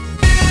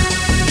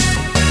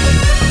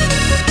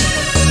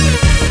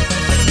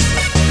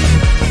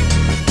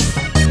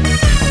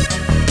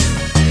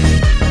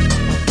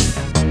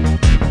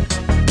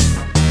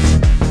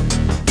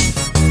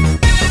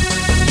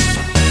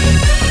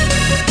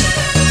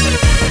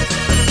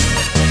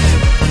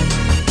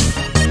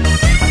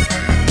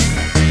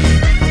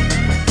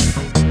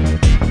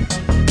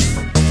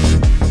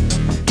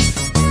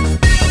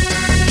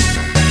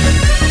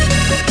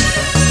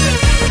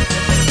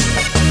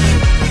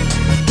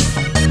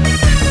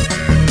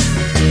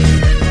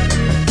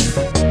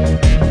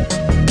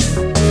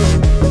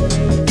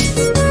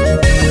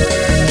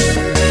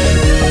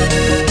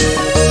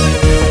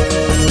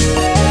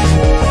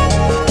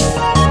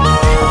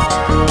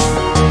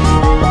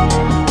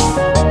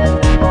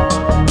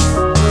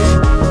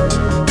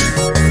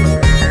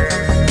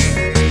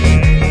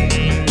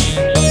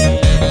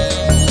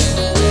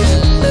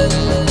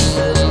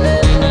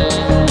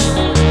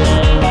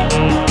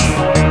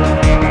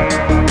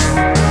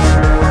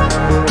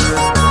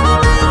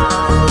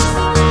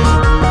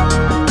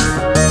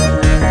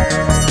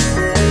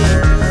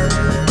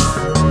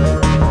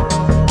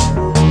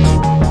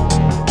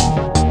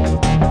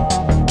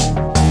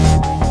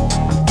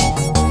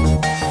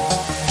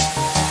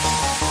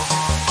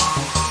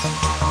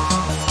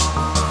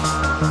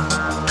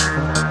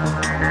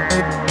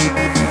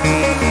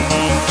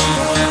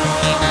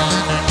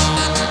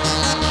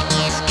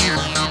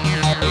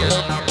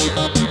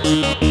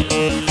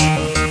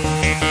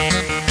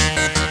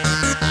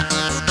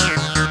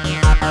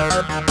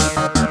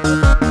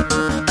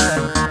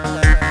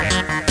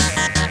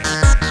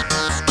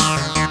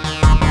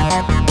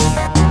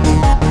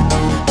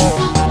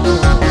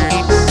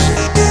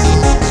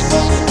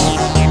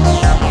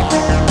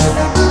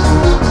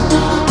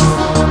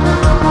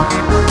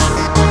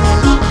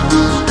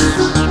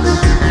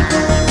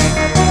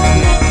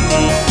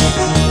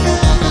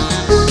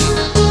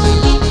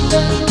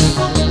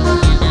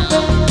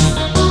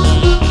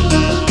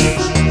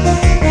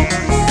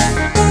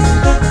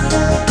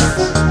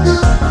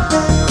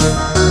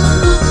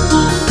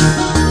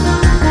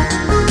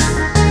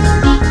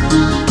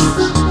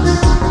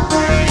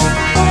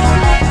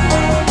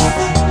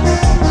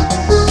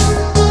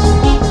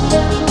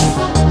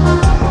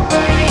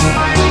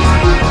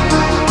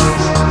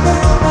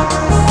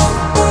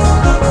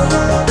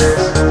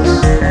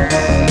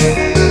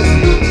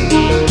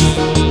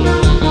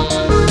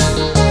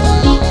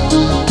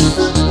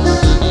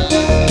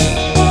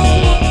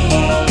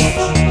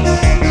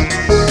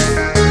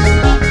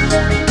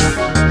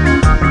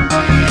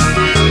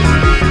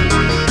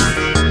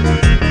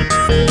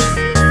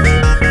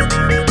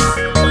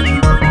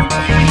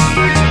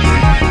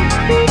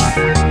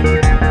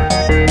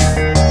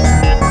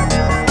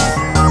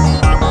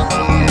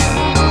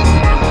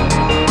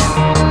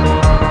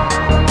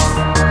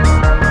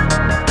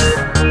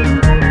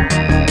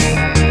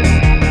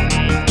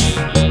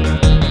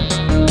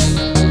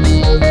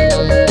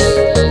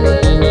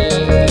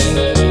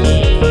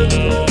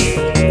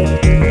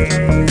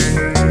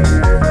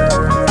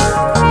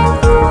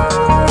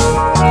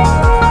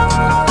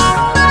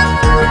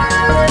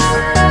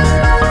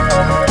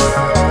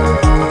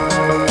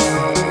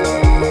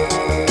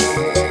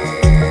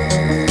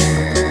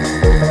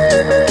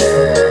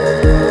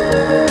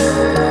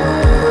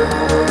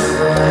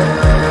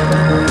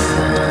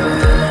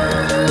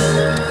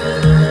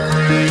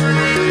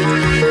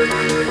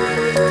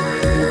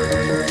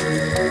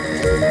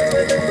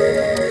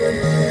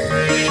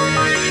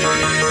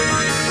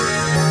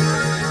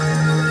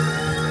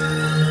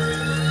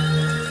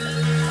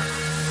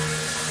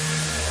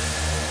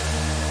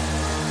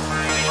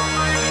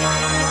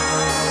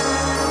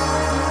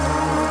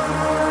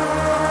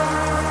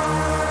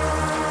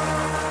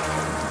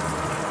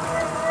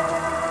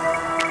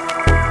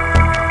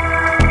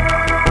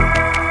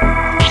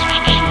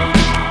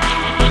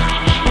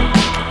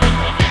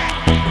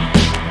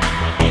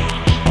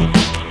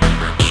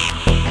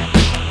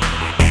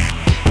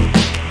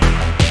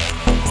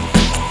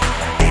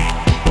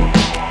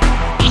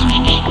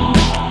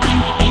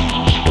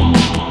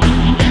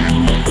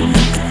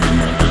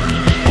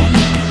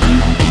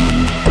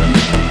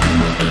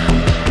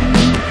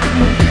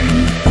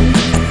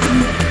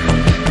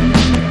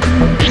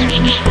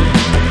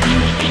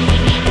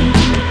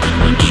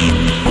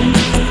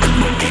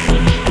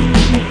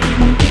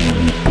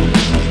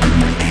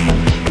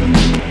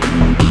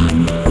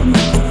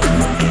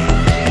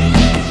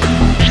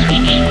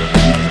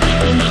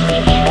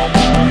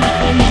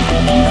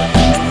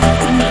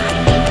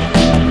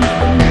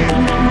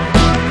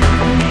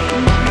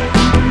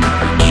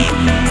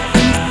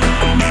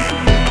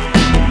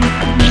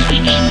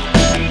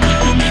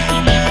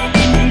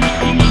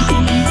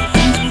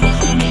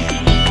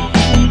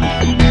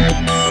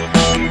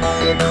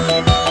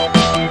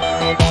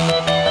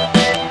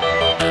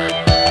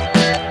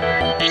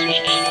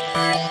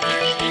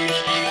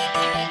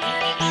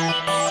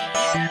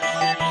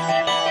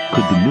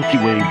 Could the Milky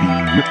Way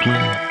be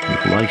rippling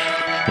with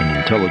life and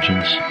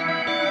intelligence,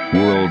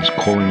 worlds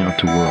calling out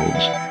to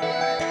worlds,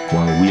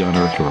 while we on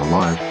Earth are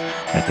alive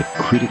at the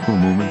critical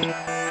moment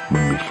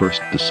when we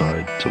first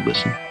decide to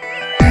listen?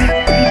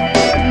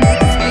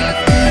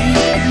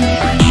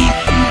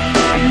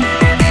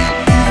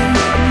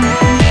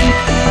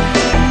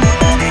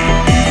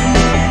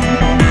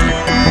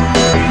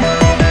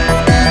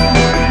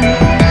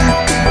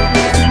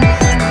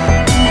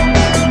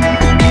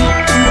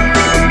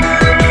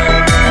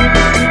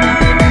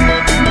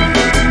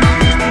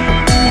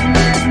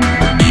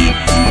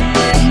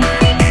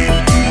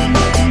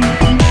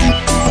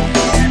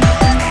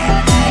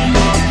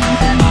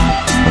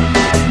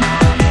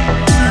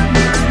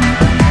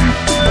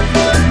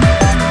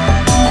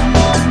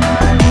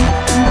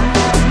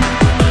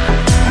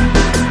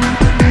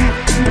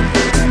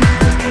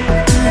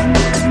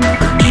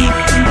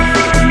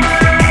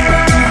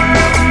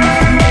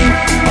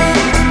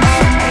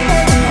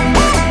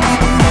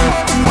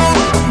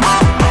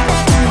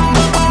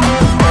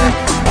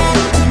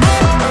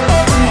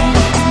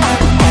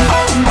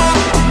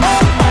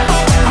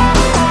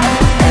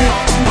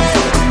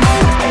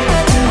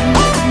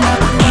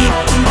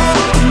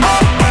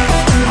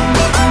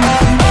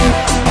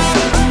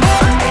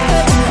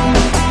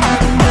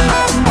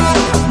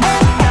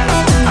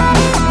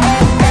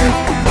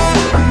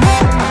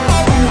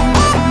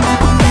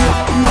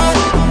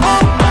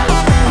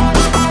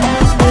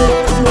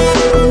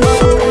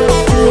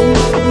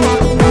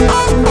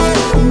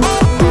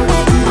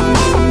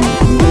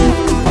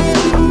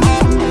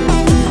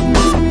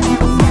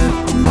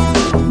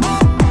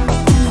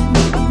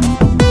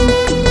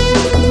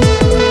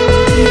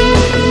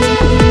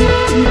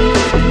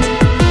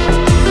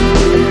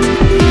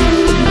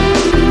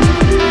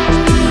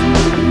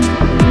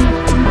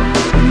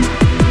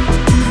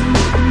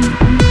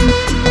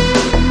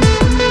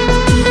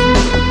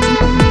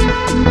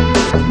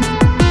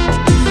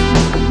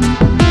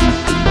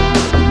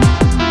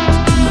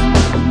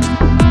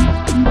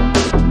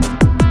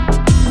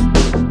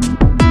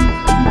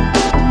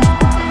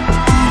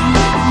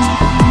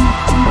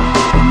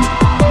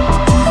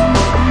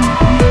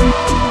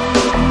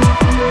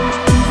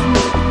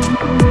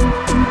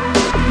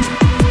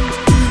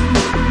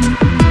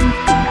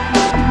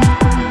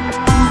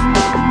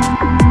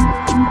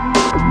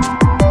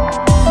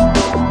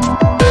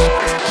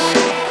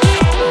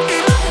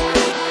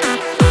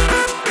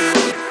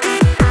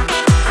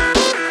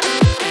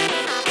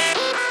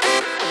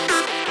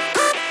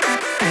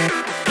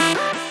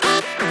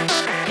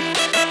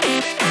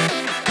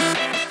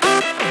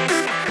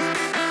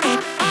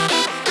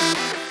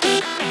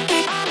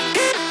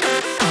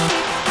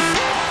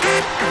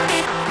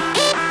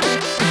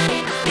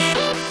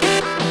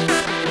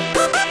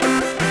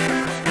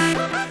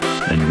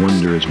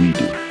 Wonder as we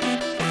do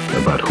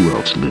about who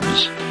else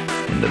lives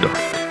in the dark.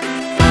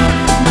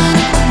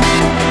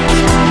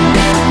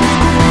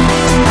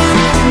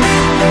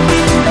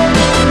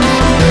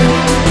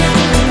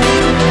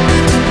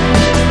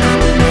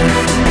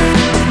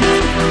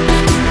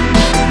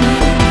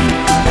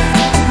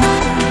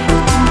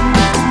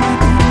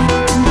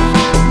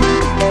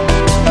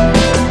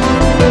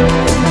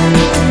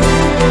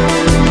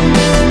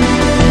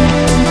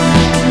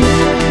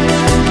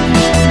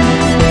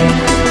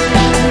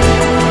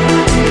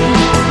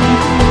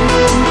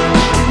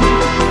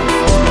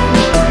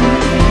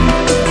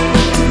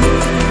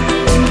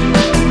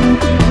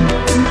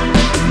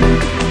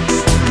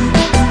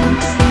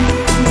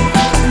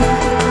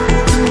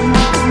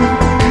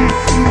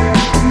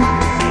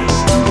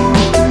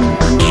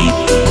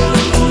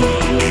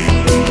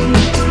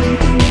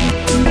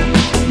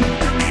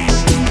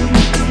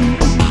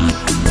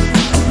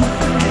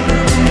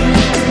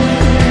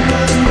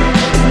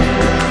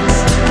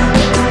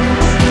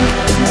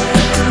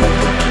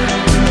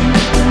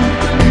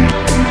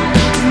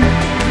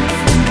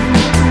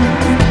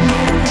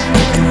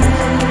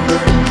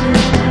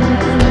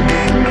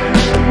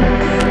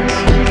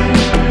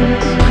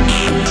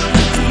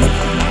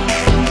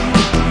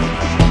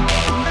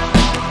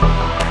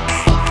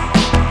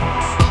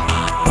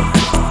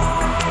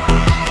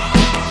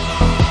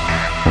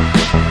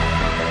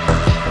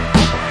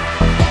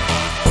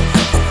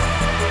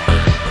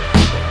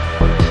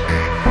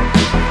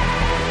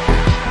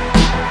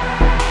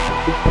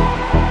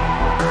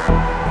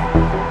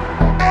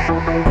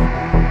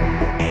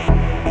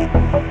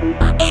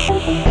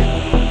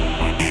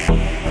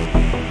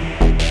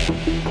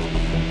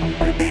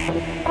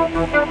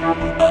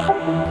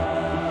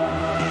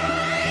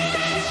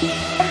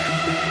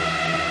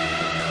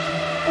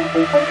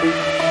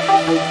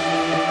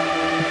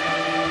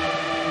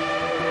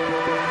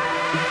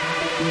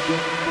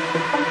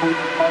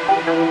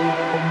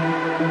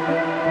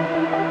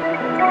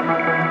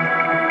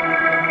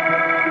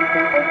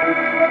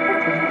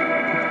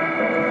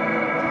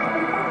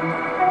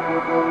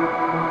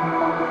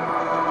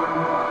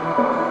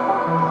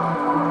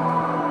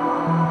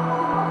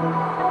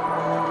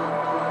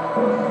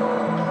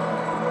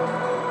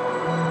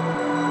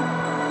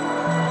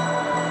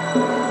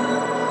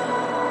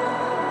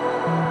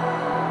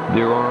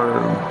 There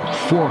are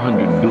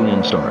 400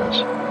 billion stars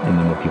in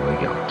the Milky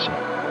Way galaxy.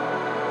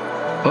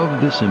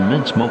 Of this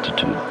immense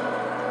multitude,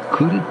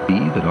 could it be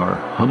that our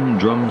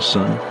humdrum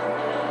sun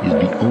is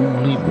the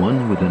only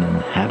one with an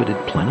inhabited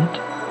planet?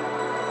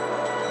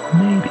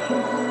 Maybe.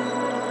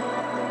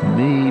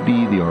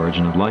 Maybe the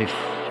origin of life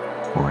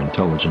or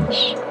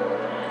intelligence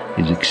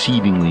is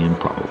exceedingly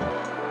improbable.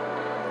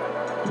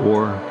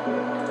 Or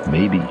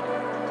maybe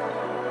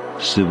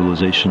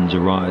civilizations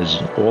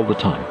arise all the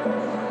time,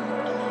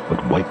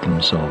 but wipe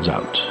themselves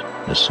out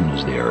as soon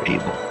as they are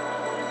able.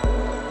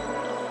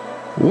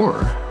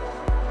 Or,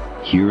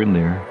 here and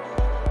there,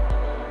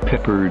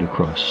 peppered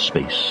across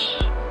space,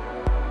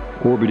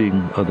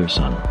 orbiting other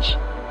suns,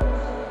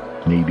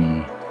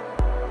 maybe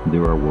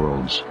there are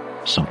worlds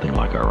something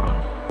like our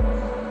own,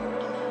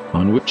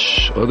 on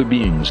which other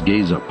beings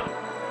gaze up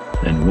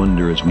and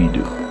wonder as we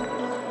do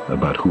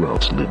about who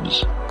else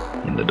lives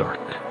in the dark.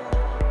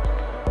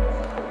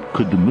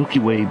 Could the Milky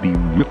Way be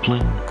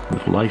rippling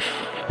with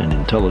life and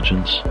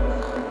intelligence,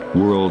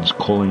 worlds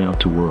calling out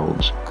to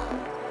worlds,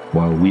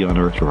 while we on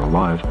Earth are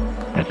alive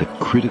at the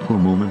critical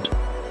moment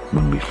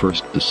when we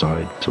first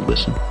decide to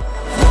listen?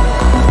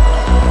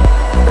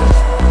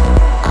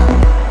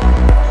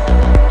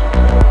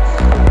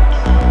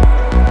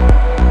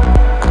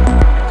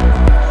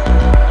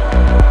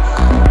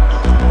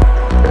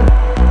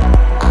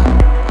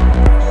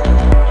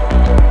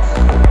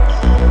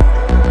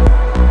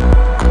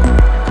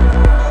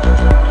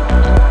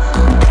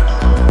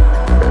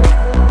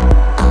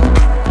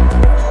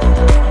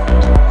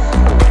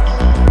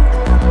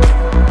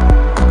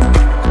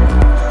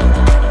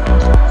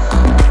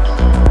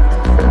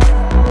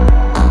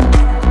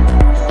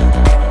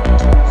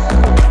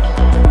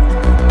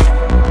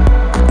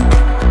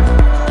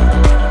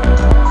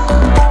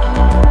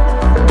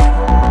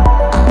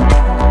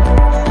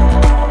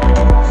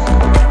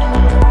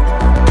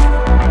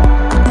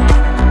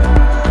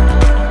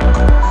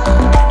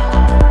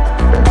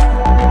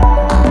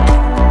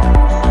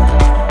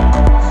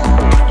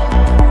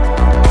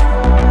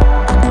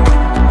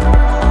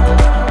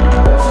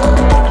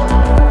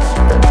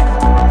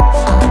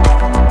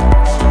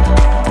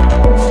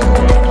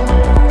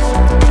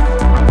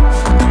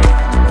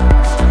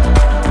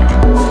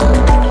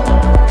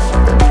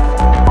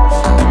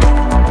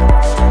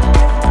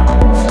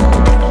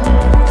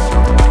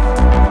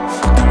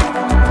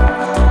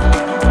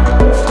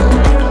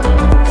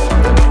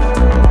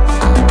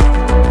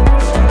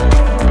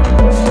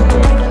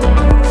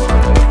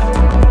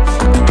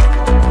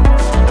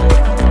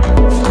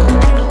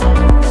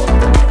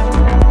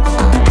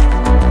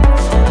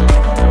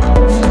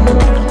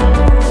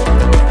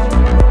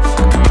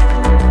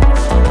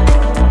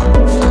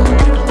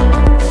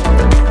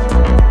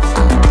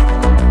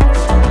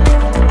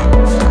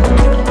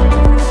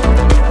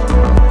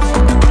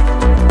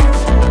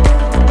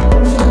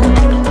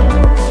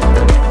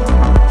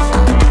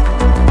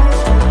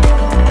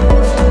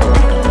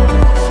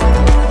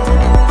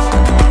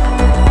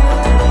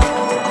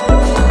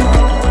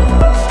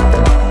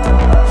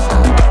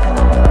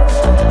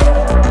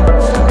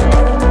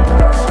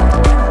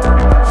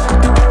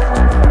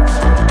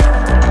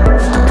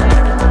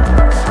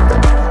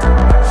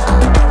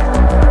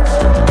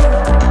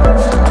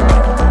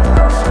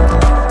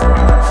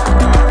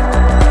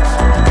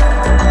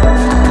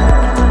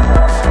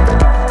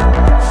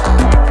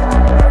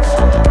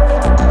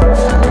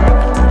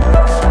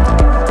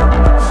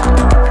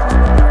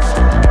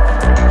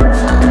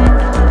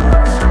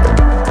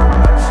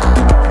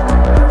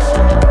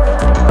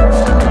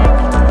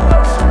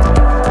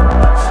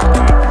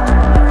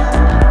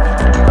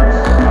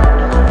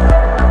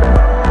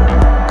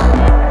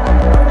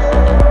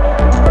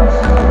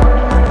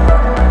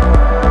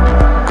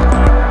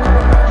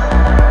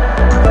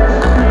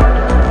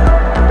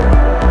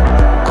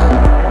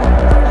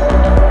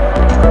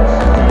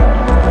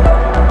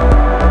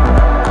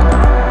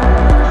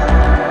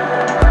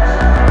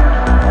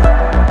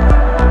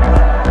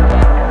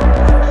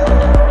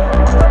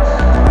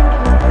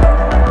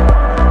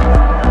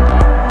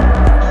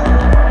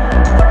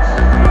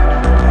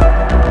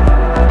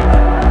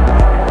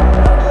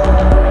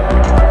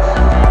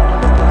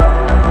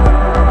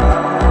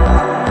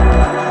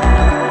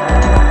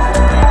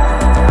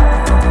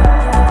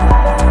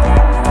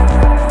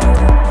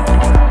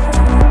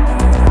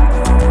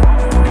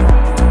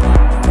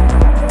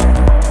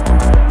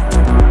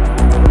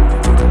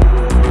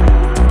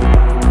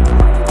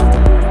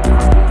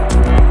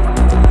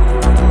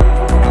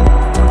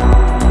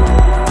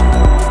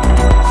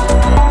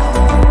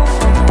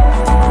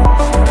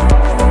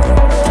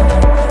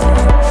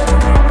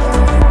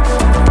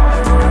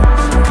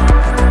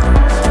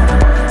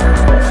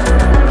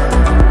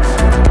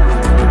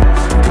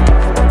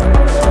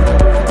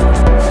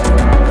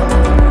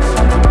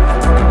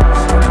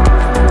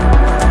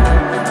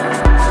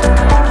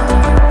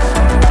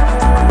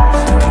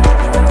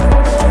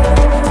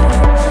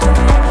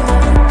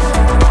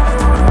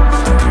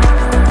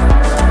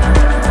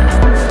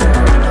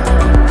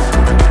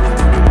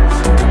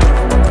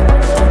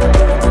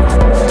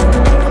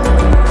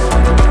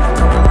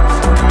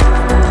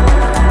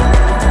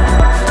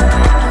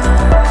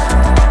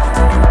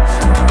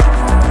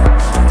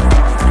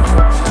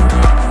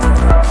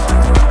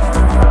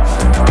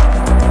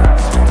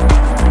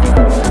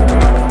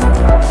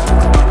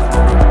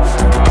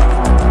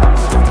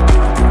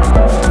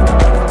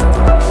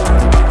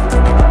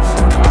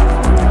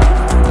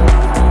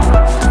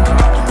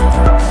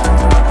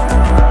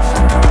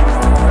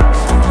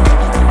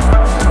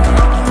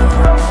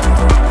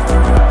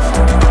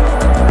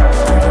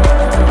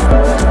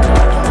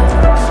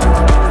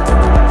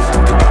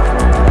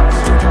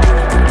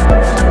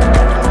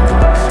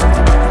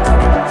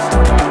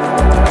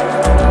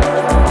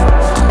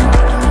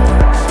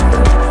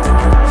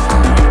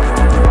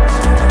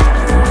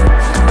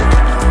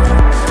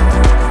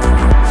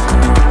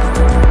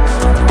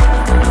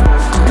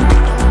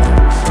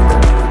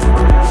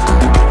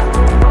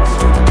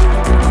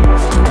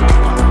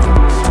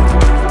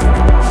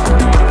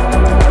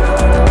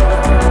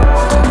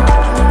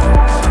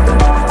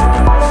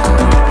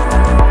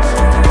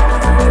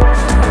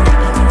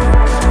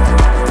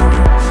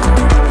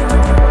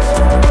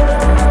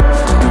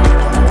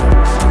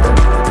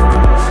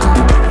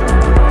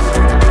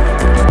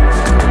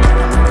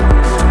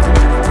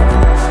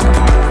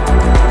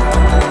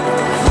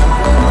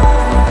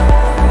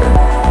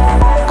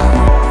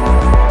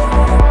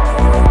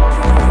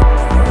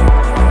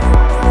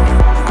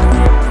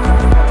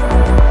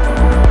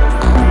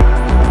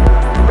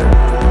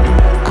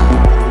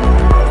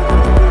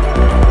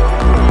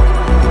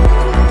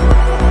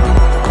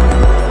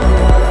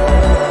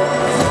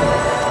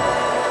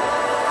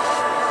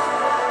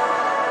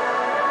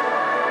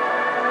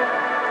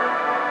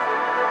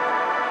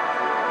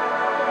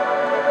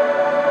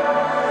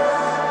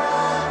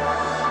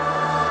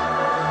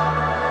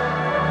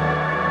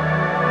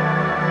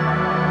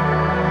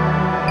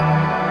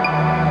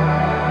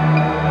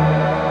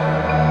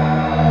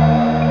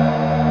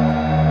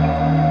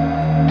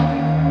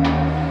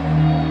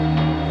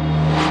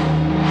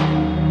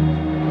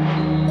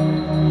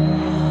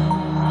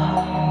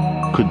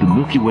 Could the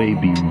Milky Way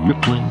be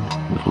rippling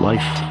with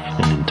life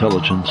and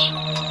intelligence,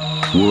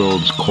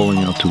 worlds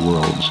calling out to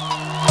worlds?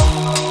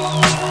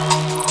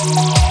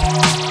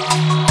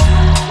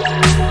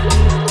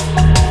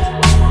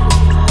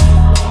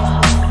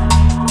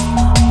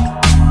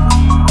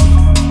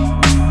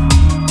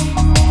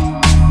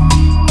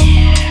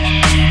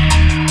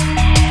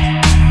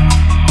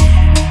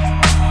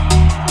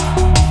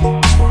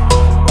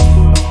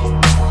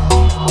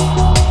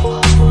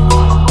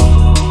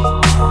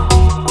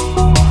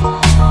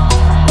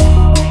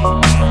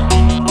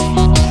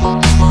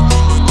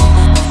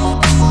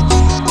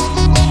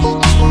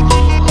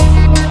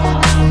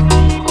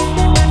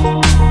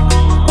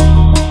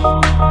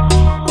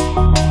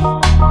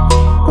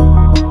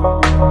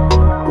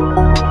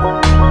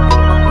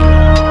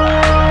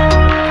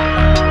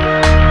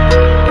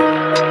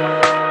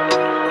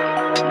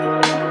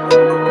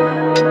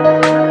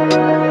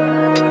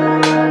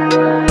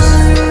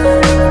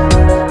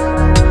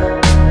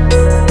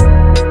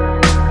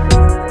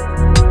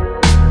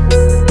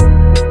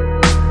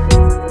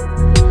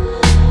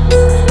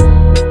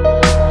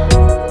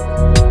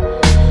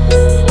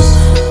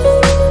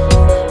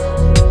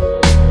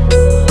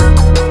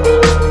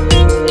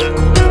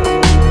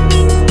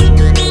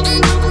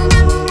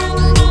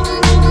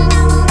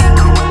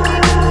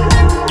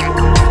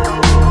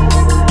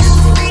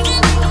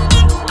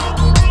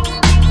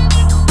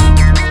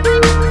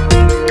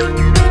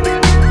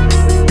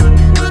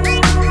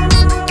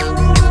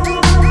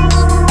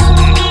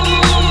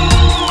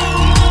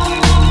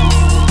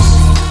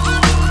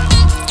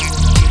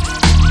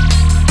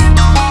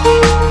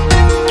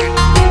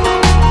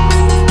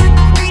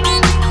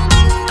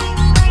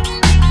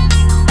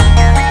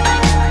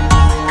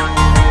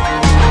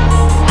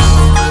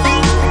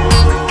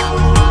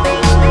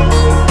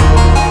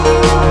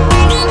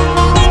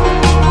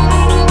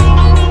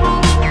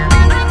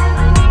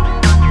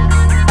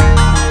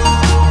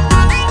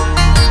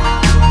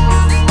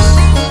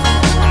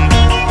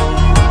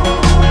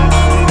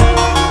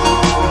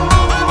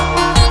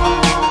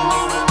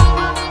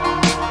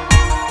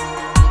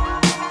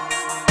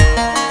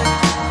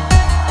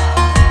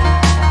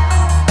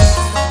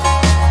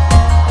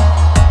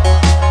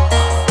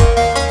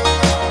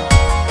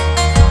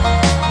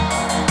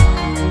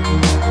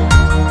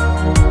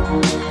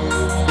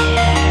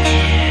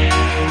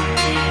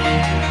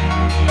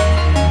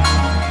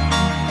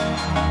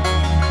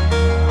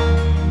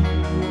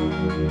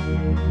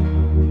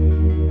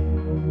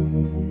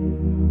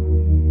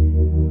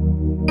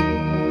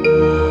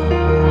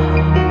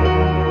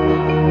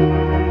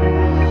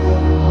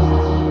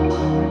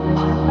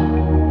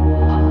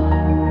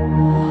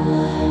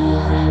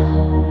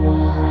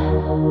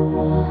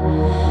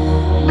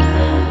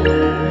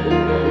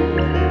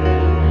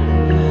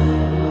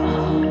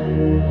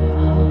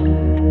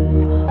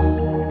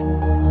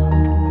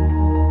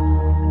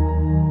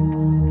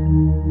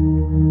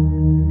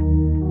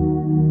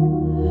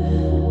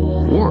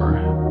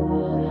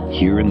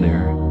 Here and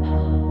there,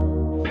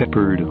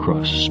 peppered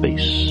across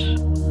space,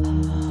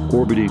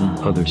 orbiting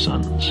other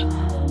suns.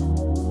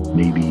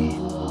 Maybe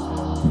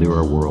there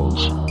are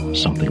worlds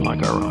something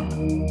like our own,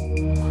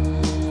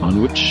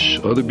 on which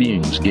other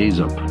beings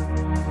gaze up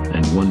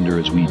and wonder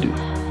as we do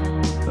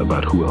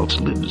about who else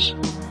lives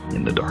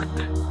in the dark.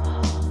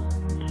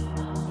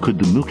 Could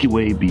the Milky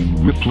Way be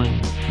rippling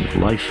with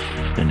life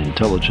and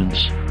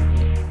intelligence,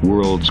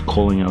 worlds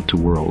calling out to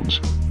worlds,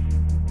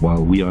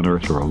 while we on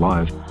Earth are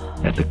alive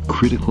at the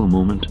critical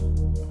moment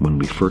when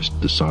we first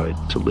decide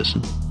to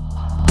listen?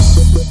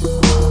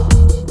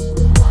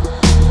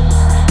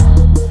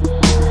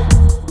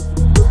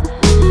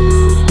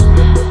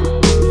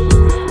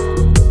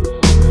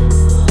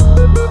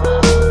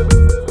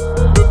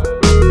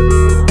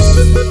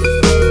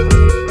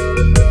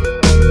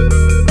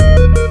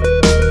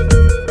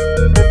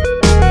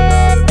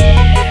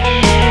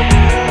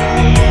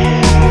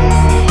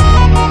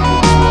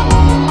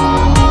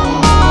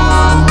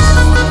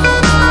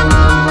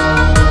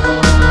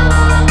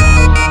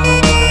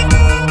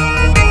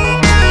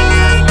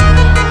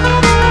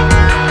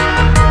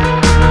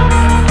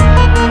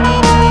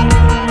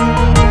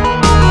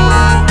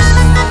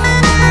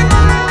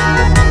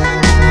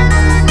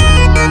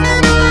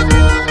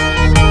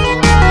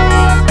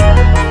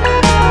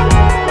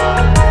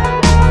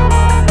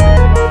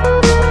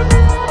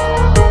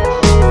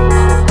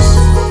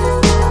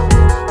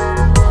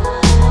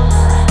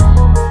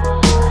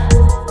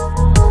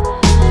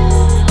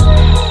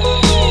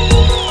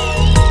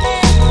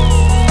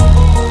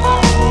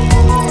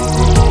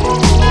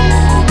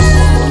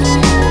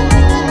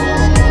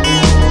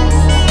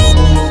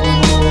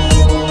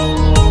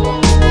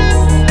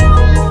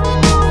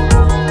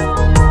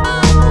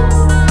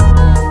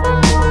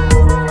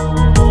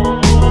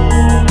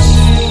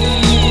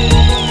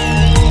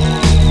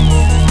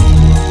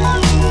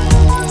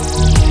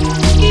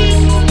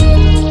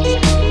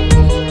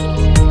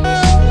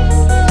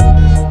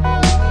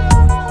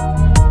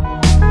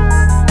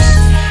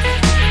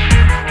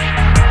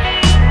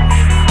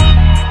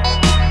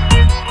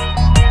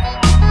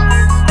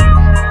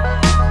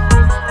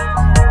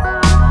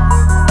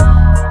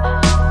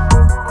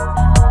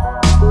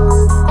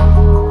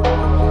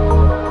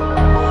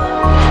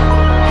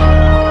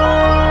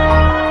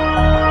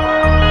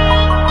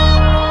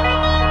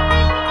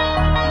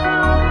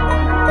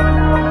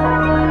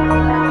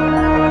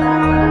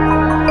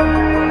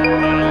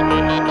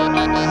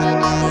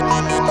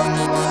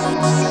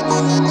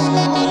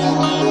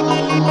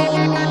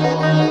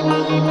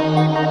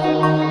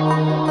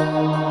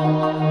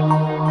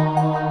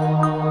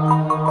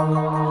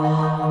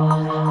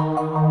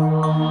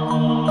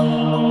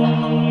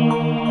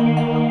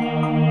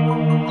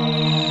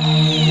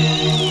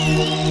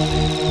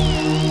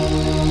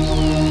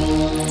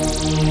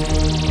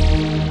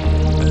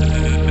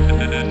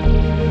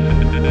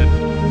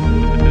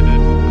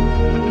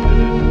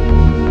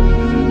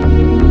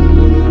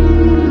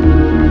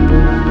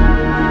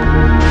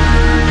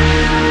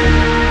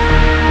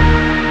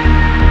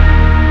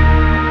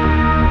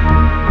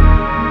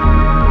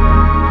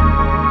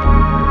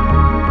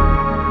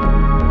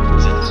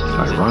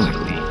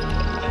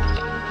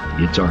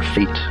 it's our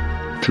fate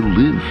to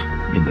live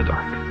in the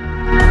dark.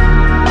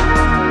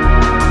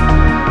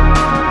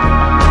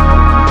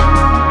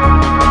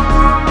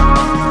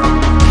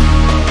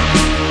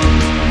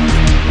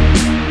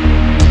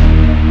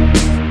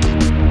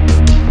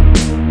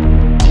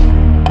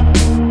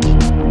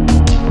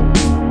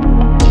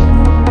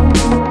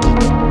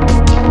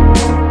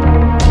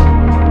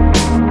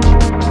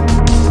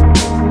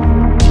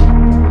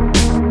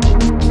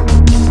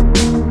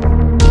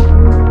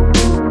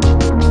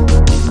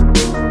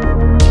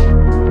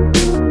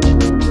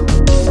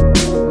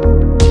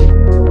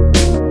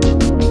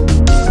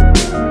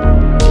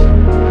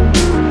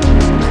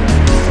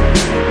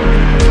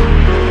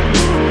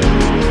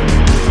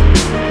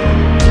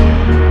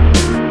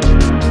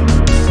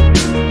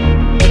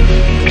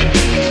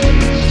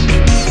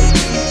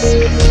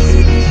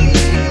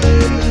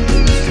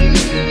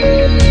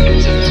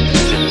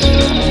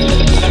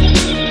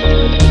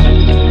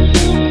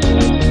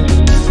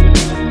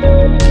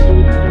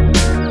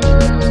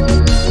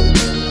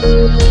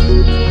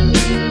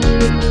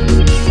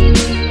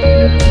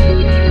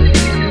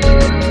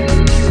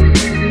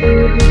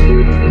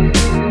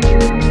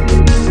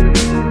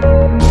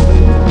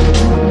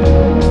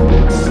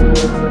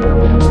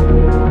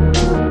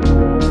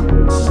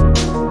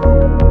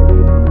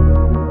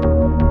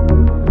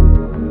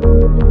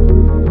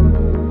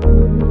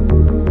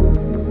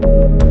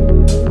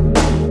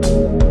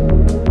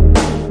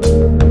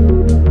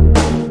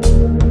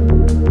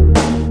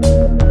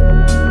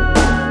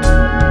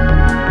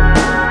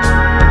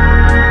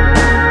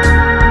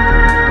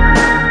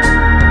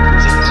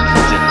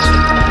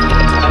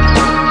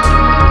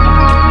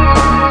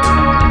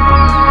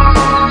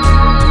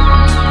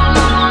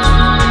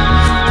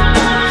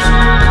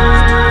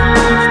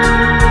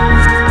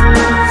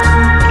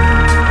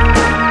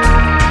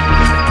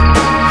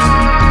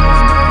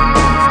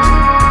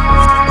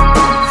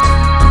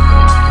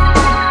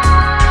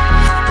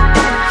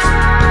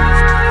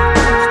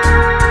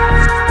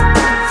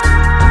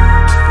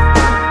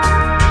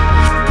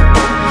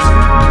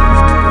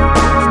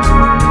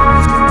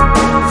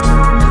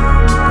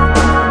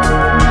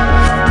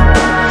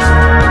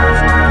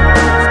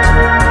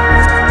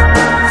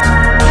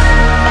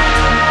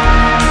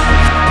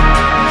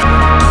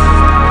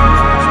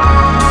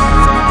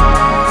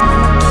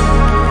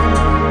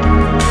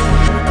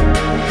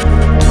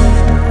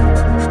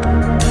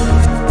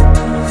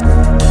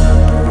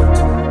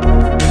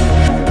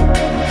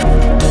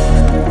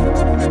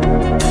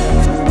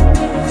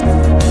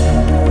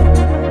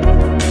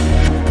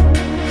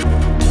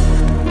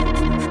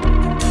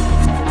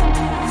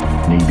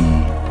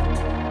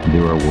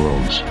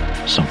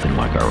 Something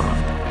like our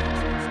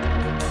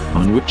own,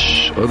 on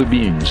which other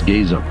beings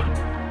gaze up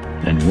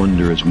and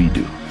wonder as we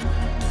do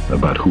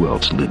about who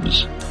else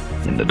lives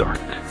in the dark.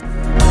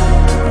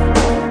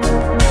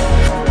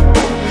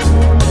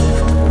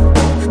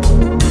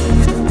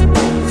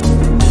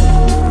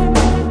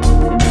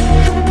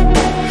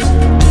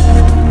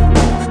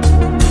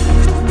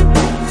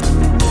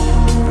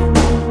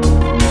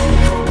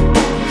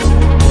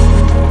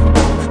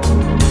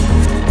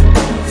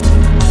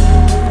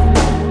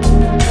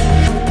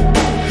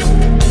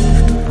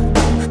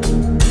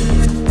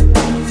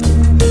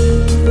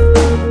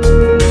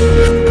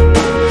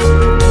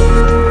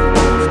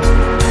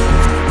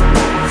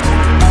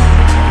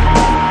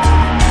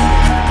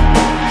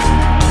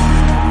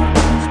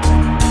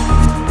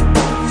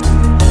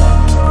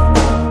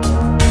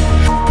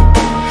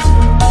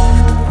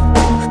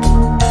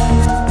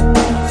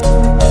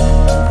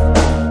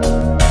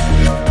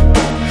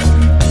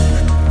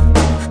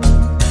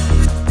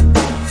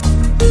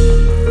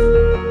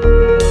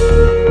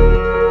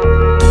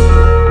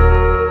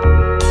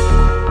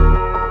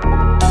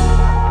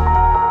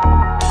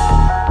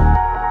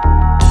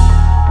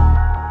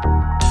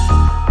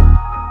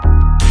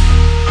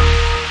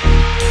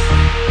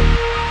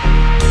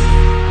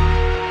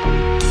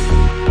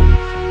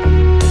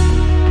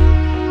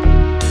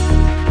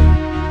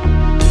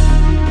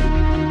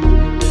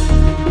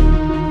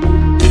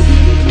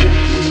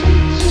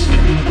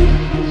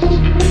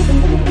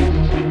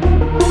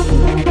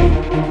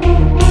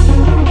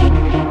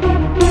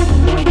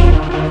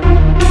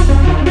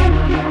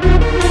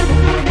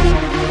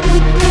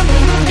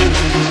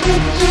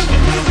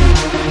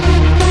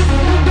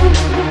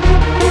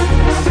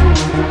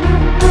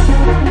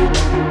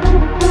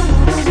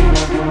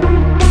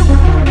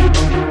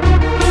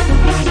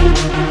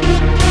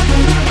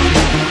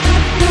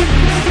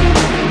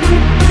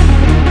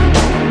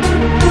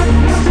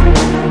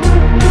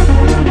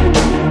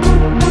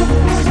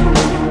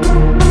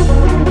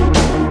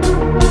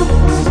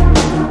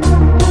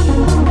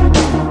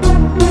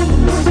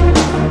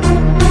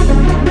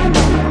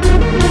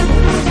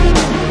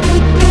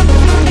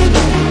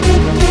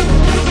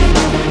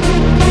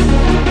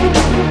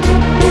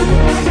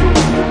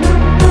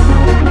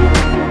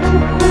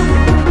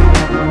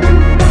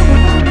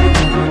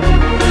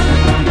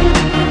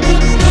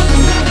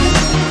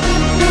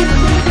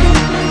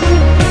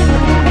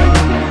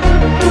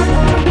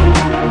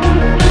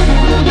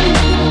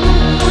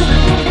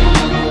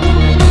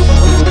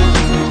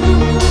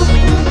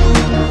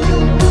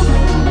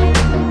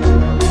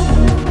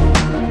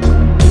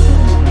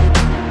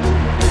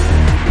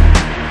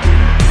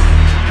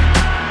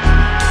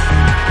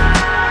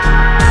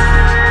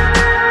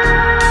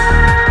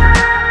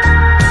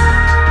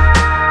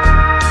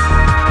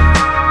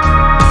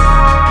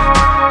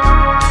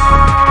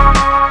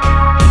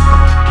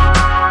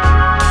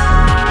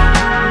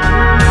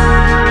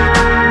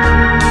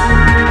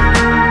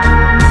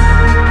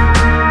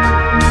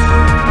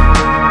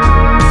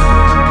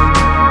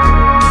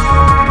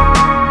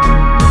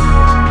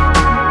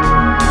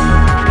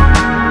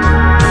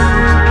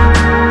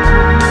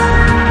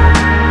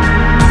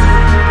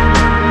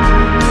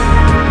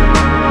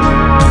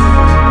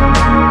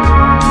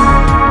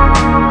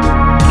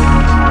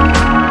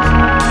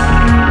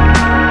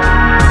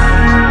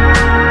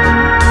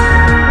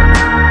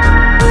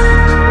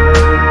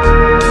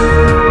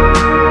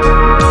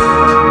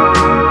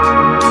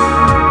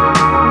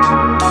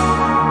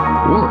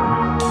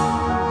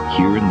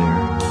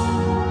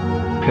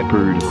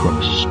 peppered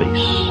across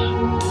space,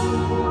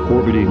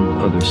 orbiting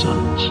other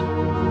suns.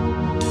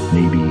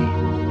 Maybe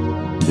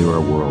there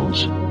are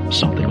worlds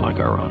something like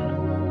our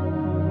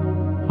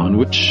own, on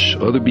which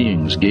other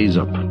beings gaze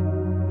up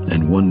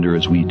and wonder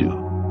as we do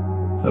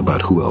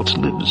about who else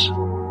lives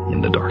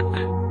in the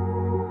dark.